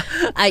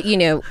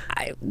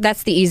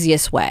 that's the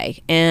easiest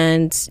way.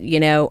 And,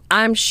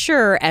 I'm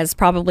sure, as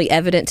probably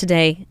evident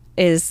today,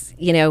 is,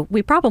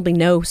 we probably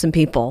know some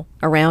people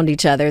around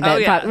each other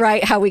that,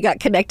 right? How we got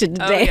connected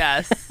today. Oh,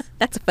 yes.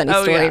 That's a funny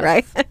story,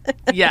 right?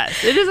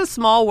 Yes. It is a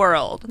small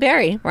world.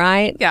 Very,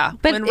 right? Yeah.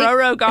 But when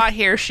Roro got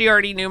here, she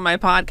already knew my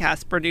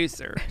podcast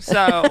producer.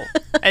 So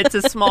it's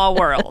a small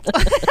world.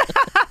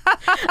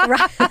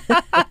 Right.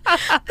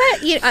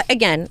 But,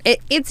 again,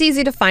 it's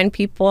easy to find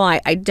people.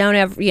 I don't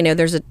have,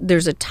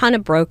 there's a ton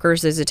of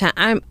brokers. There's a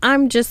ton.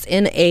 I'm just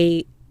I'm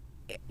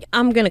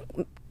going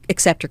to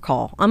accept your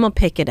call. I'm going to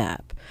pick it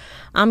up.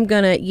 I'm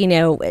going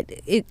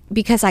to,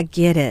 because I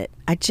get it.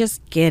 I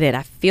just get it.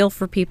 I feel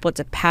for people. It's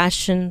a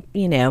passion.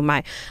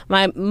 My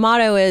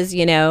motto is,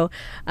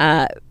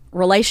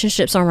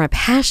 relationships are my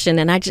passion.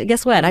 And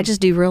guess what? I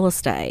just do real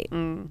estate,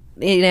 in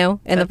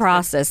the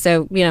process.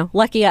 So,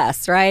 lucky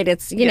us, right?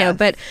 It's,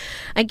 but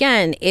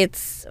again, I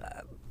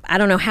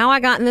don't know how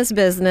I got in this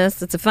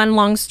business. It's a fun,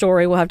 long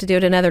story. We'll have to do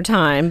it another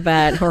time,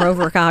 or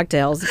over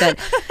cocktails. But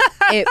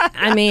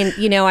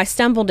I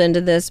stumbled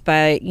into this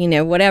by,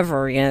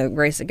 whatever,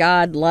 grace of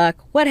God, luck,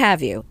 what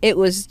have you. It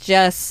was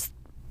just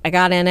I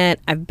got in it.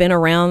 I've been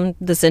around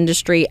this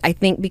industry. I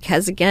think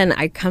because, again,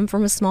 I come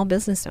from a small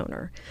business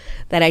owner,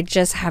 that I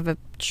just have a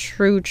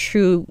true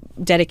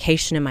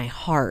dedication in my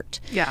heart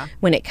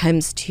when it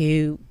comes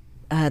to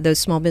those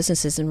small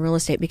businesses in real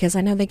estate, because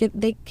I know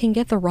they can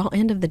get the raw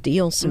end of the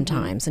deal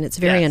sometimes, and it's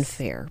very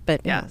unfair.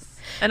 But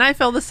and I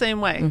feel the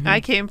same way.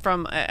 I came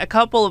from a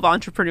couple of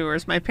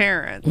entrepreneurs, my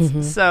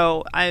parents,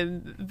 so I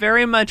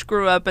very much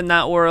grew up in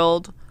that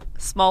world,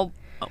 small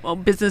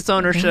business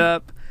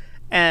ownership,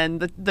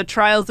 and the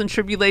trials and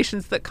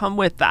tribulations that come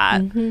with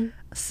that.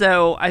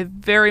 So I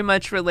very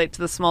much relate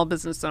to the small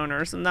business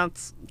owners, and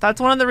that's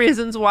one of the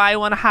reasons why I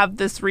want to have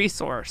this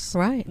resource,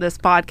 this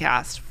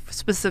podcast,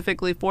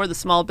 specifically for the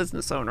small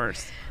business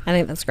owners. I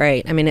think that's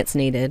great. I mean, it's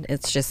needed.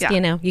 It's just,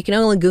 you can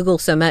only Google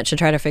so much to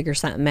try to figure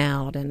something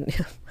out. And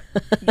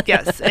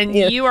yes, and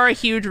you are a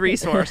huge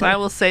resource. I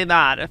will say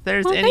that. If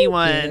there's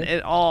anyone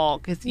at all,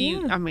 because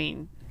I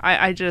mean,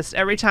 I just,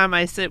 every time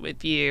I sit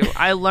with you,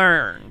 I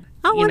learn.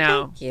 Oh,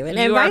 well, thank you. And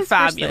you are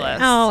fabulous.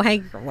 Oh,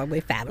 hey, well,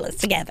 we're fabulous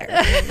together. Come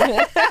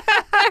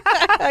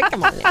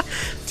on now.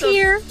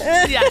 Tear.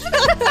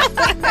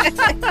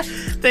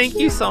 Thank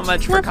you so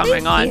much for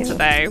coming on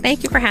today.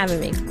 Thank you for having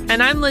me.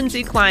 And I'm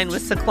Lindsay Klein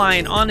with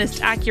Secline,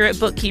 honest, accurate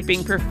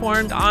bookkeeping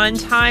performed on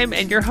time,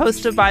 and your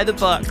host of By the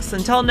Books.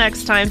 Until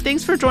next time,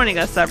 thanks for joining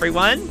us,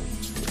 everyone.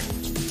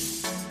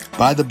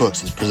 By the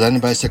Books is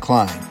presented by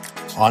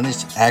Secline,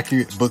 honest,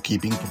 accurate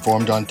bookkeeping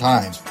performed on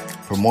time.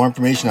 For more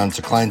information on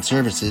Secline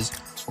services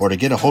or to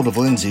get a hold of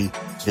Lindsay,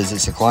 visit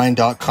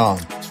secline.com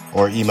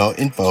or email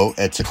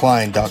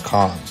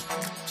info@secline.com.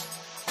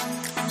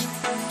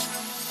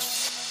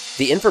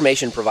 The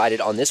information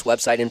provided on this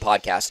website and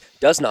podcast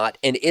does not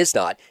and is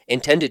not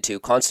intended to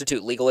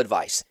constitute legal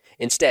advice.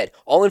 Instead,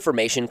 all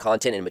information,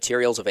 content, and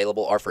materials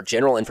available are for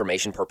general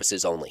information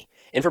purposes only.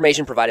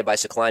 Information provided by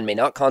Secline may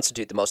not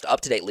constitute the most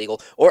up-to-date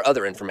legal or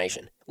other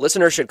information.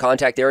 Listeners should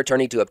contact their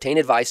attorney to obtain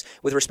advice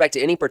with respect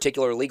to any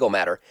particular legal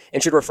matter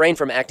and should refrain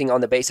from acting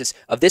on the basis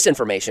of this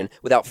information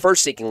without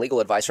first seeking legal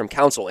advice from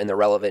counsel in the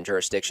relevant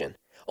jurisdiction.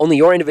 Only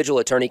your individual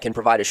attorney can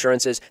provide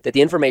assurances that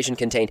the information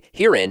contained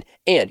herein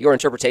and your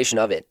interpretation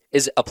of it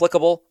is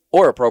applicable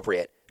or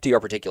appropriate to your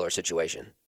particular situation.